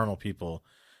just normal people,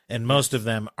 and most of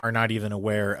them are not even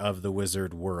aware of the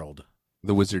wizard world.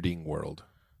 The wizarding world.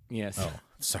 Yes. Oh,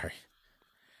 sorry.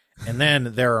 And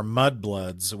then there are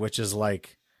mudbloods, which is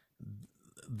like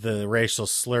the racial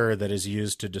slur that is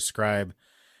used to describe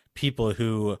people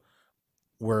who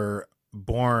were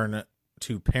born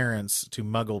to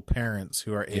Muggle parents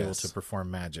who are able Yes. to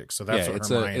perform magic. So that's what it's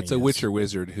Hermione it's a is. witcher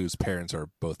wizard whose parents are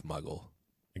both Muggle.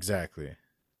 Exactly.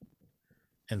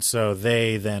 And so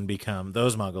they then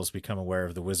those Muggles become aware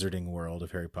of the wizarding world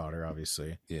of Harry Potter,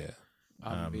 obviously. Yeah.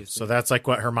 Obviously. So that's like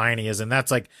what Hermione is. And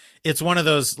that's like, it's one of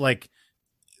those, like,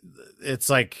 it's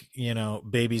like,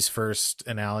 baby's first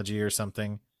analogy or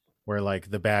something where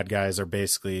like the bad guys are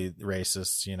basically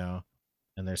racists,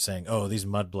 and they're saying, oh, these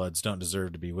mudbloods don't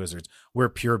deserve to be wizards. We're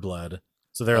pure blood.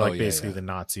 So they're like basically the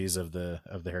Nazis of the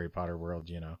Harry Potter world,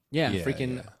 yeah, Yeah,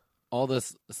 freaking yeah. all the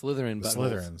Slytherin The buttholes.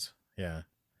 Slytherins. Yeah.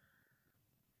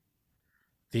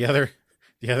 The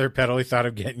other pedal we thought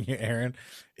of getting you, Aaron,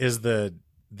 is the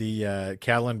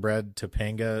cattle and bread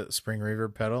Topanga Spring Reaver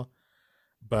pedal,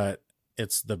 but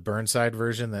it's the Burnside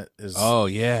version that is Oh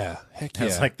yeah. Heck yeah.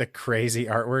 has like the crazy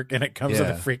artwork, and it comes with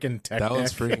a freaking tech that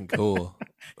one's deck. freaking cool.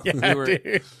 Yeah, We were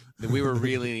dude. we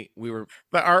were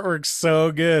The artwork's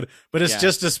so good, but it's Yeah.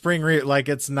 just a Spring Reaver. Like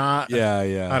it's not.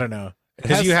 Yeah. I don't know, It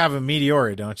because has- you have a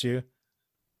Meteora, don't you?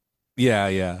 Yeah.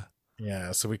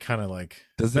 Yeah, so we kind of like,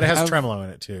 Does but it has have- tremolo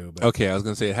in it too. But, Okay, I was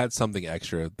gonna say it had something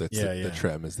extra. That's Yeah, the yeah.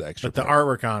 trim is the extra. but the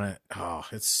part. artwork on it, oh,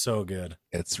 it's so good.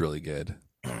 It's really good.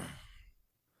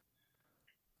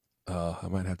 I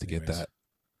might have to get Anyways. that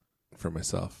for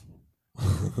myself.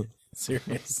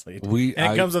 Seriously, We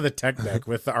and it comes with a tech deck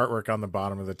with the artwork on the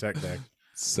bottom of the tech deck.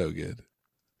 so good.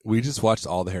 We just watched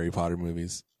all the Harry Potter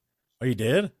movies. Oh, you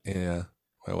did? Yeah,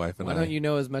 my wife and why I. don't you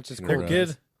know as much as They're They're Cole good.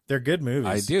 does? They're good movies.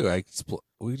 I do.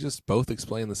 We just both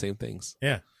explain the same things.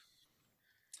 Yeah.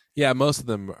 Yeah, most of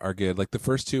them are good. Like the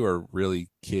first two are really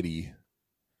kiddie,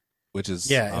 which is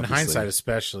Yeah, in obviously- hindsight,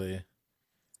 especially.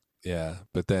 Yeah,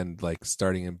 but then like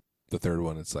starting in the third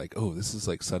one, it's like, oh, this is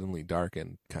like suddenly dark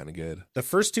and kind of good. The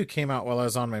first two came out while I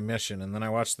was on my mission, and then I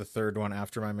watched the third one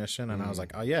after my mission, and I was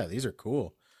like, oh yeah, these are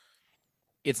cool.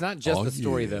 It's not just Oh, the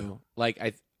story yeah. though. Like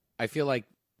I feel like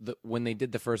when they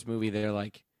did the first movie, they're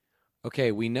like,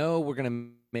 okay, we know we're gonna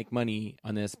make money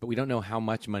on this, but we don't know how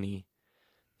much money.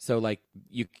 So like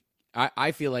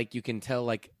I feel like you can tell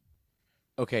like,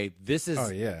 okay, this is Oh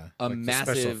yeah, a like the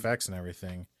special massive- effects and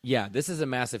everything. yeah, this is a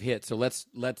massive hit. So let's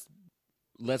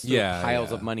throw Yeah, piles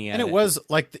yeah. of money at And it. it was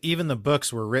like even the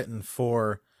books were written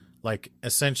for like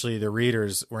essentially the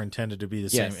readers were intended to be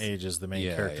the Yes. same age as the main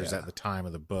Yeah, characters yeah. at the time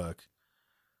of the book.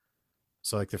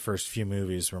 So like the first few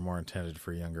movies were more intended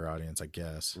for a younger audience, I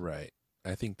guess. Right.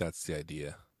 I think that's the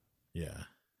idea. Yeah.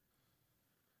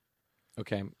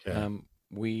 Okay.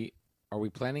 Okay. Are we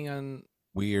planning on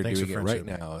We are Thanks doing for it right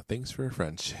friendship. now. Thanks for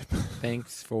friendship.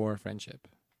 thanks for friendship?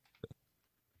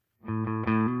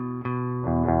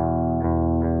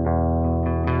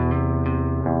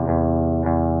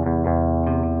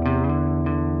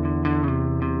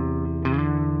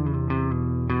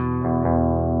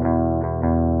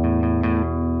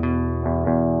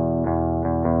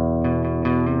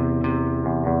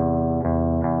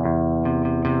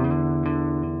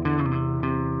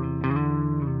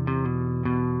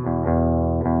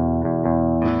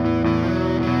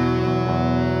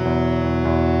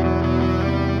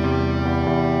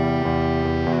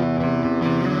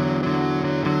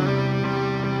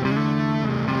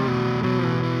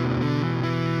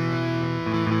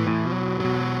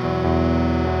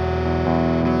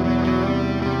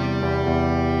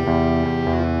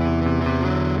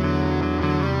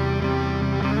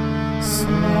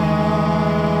 Slum.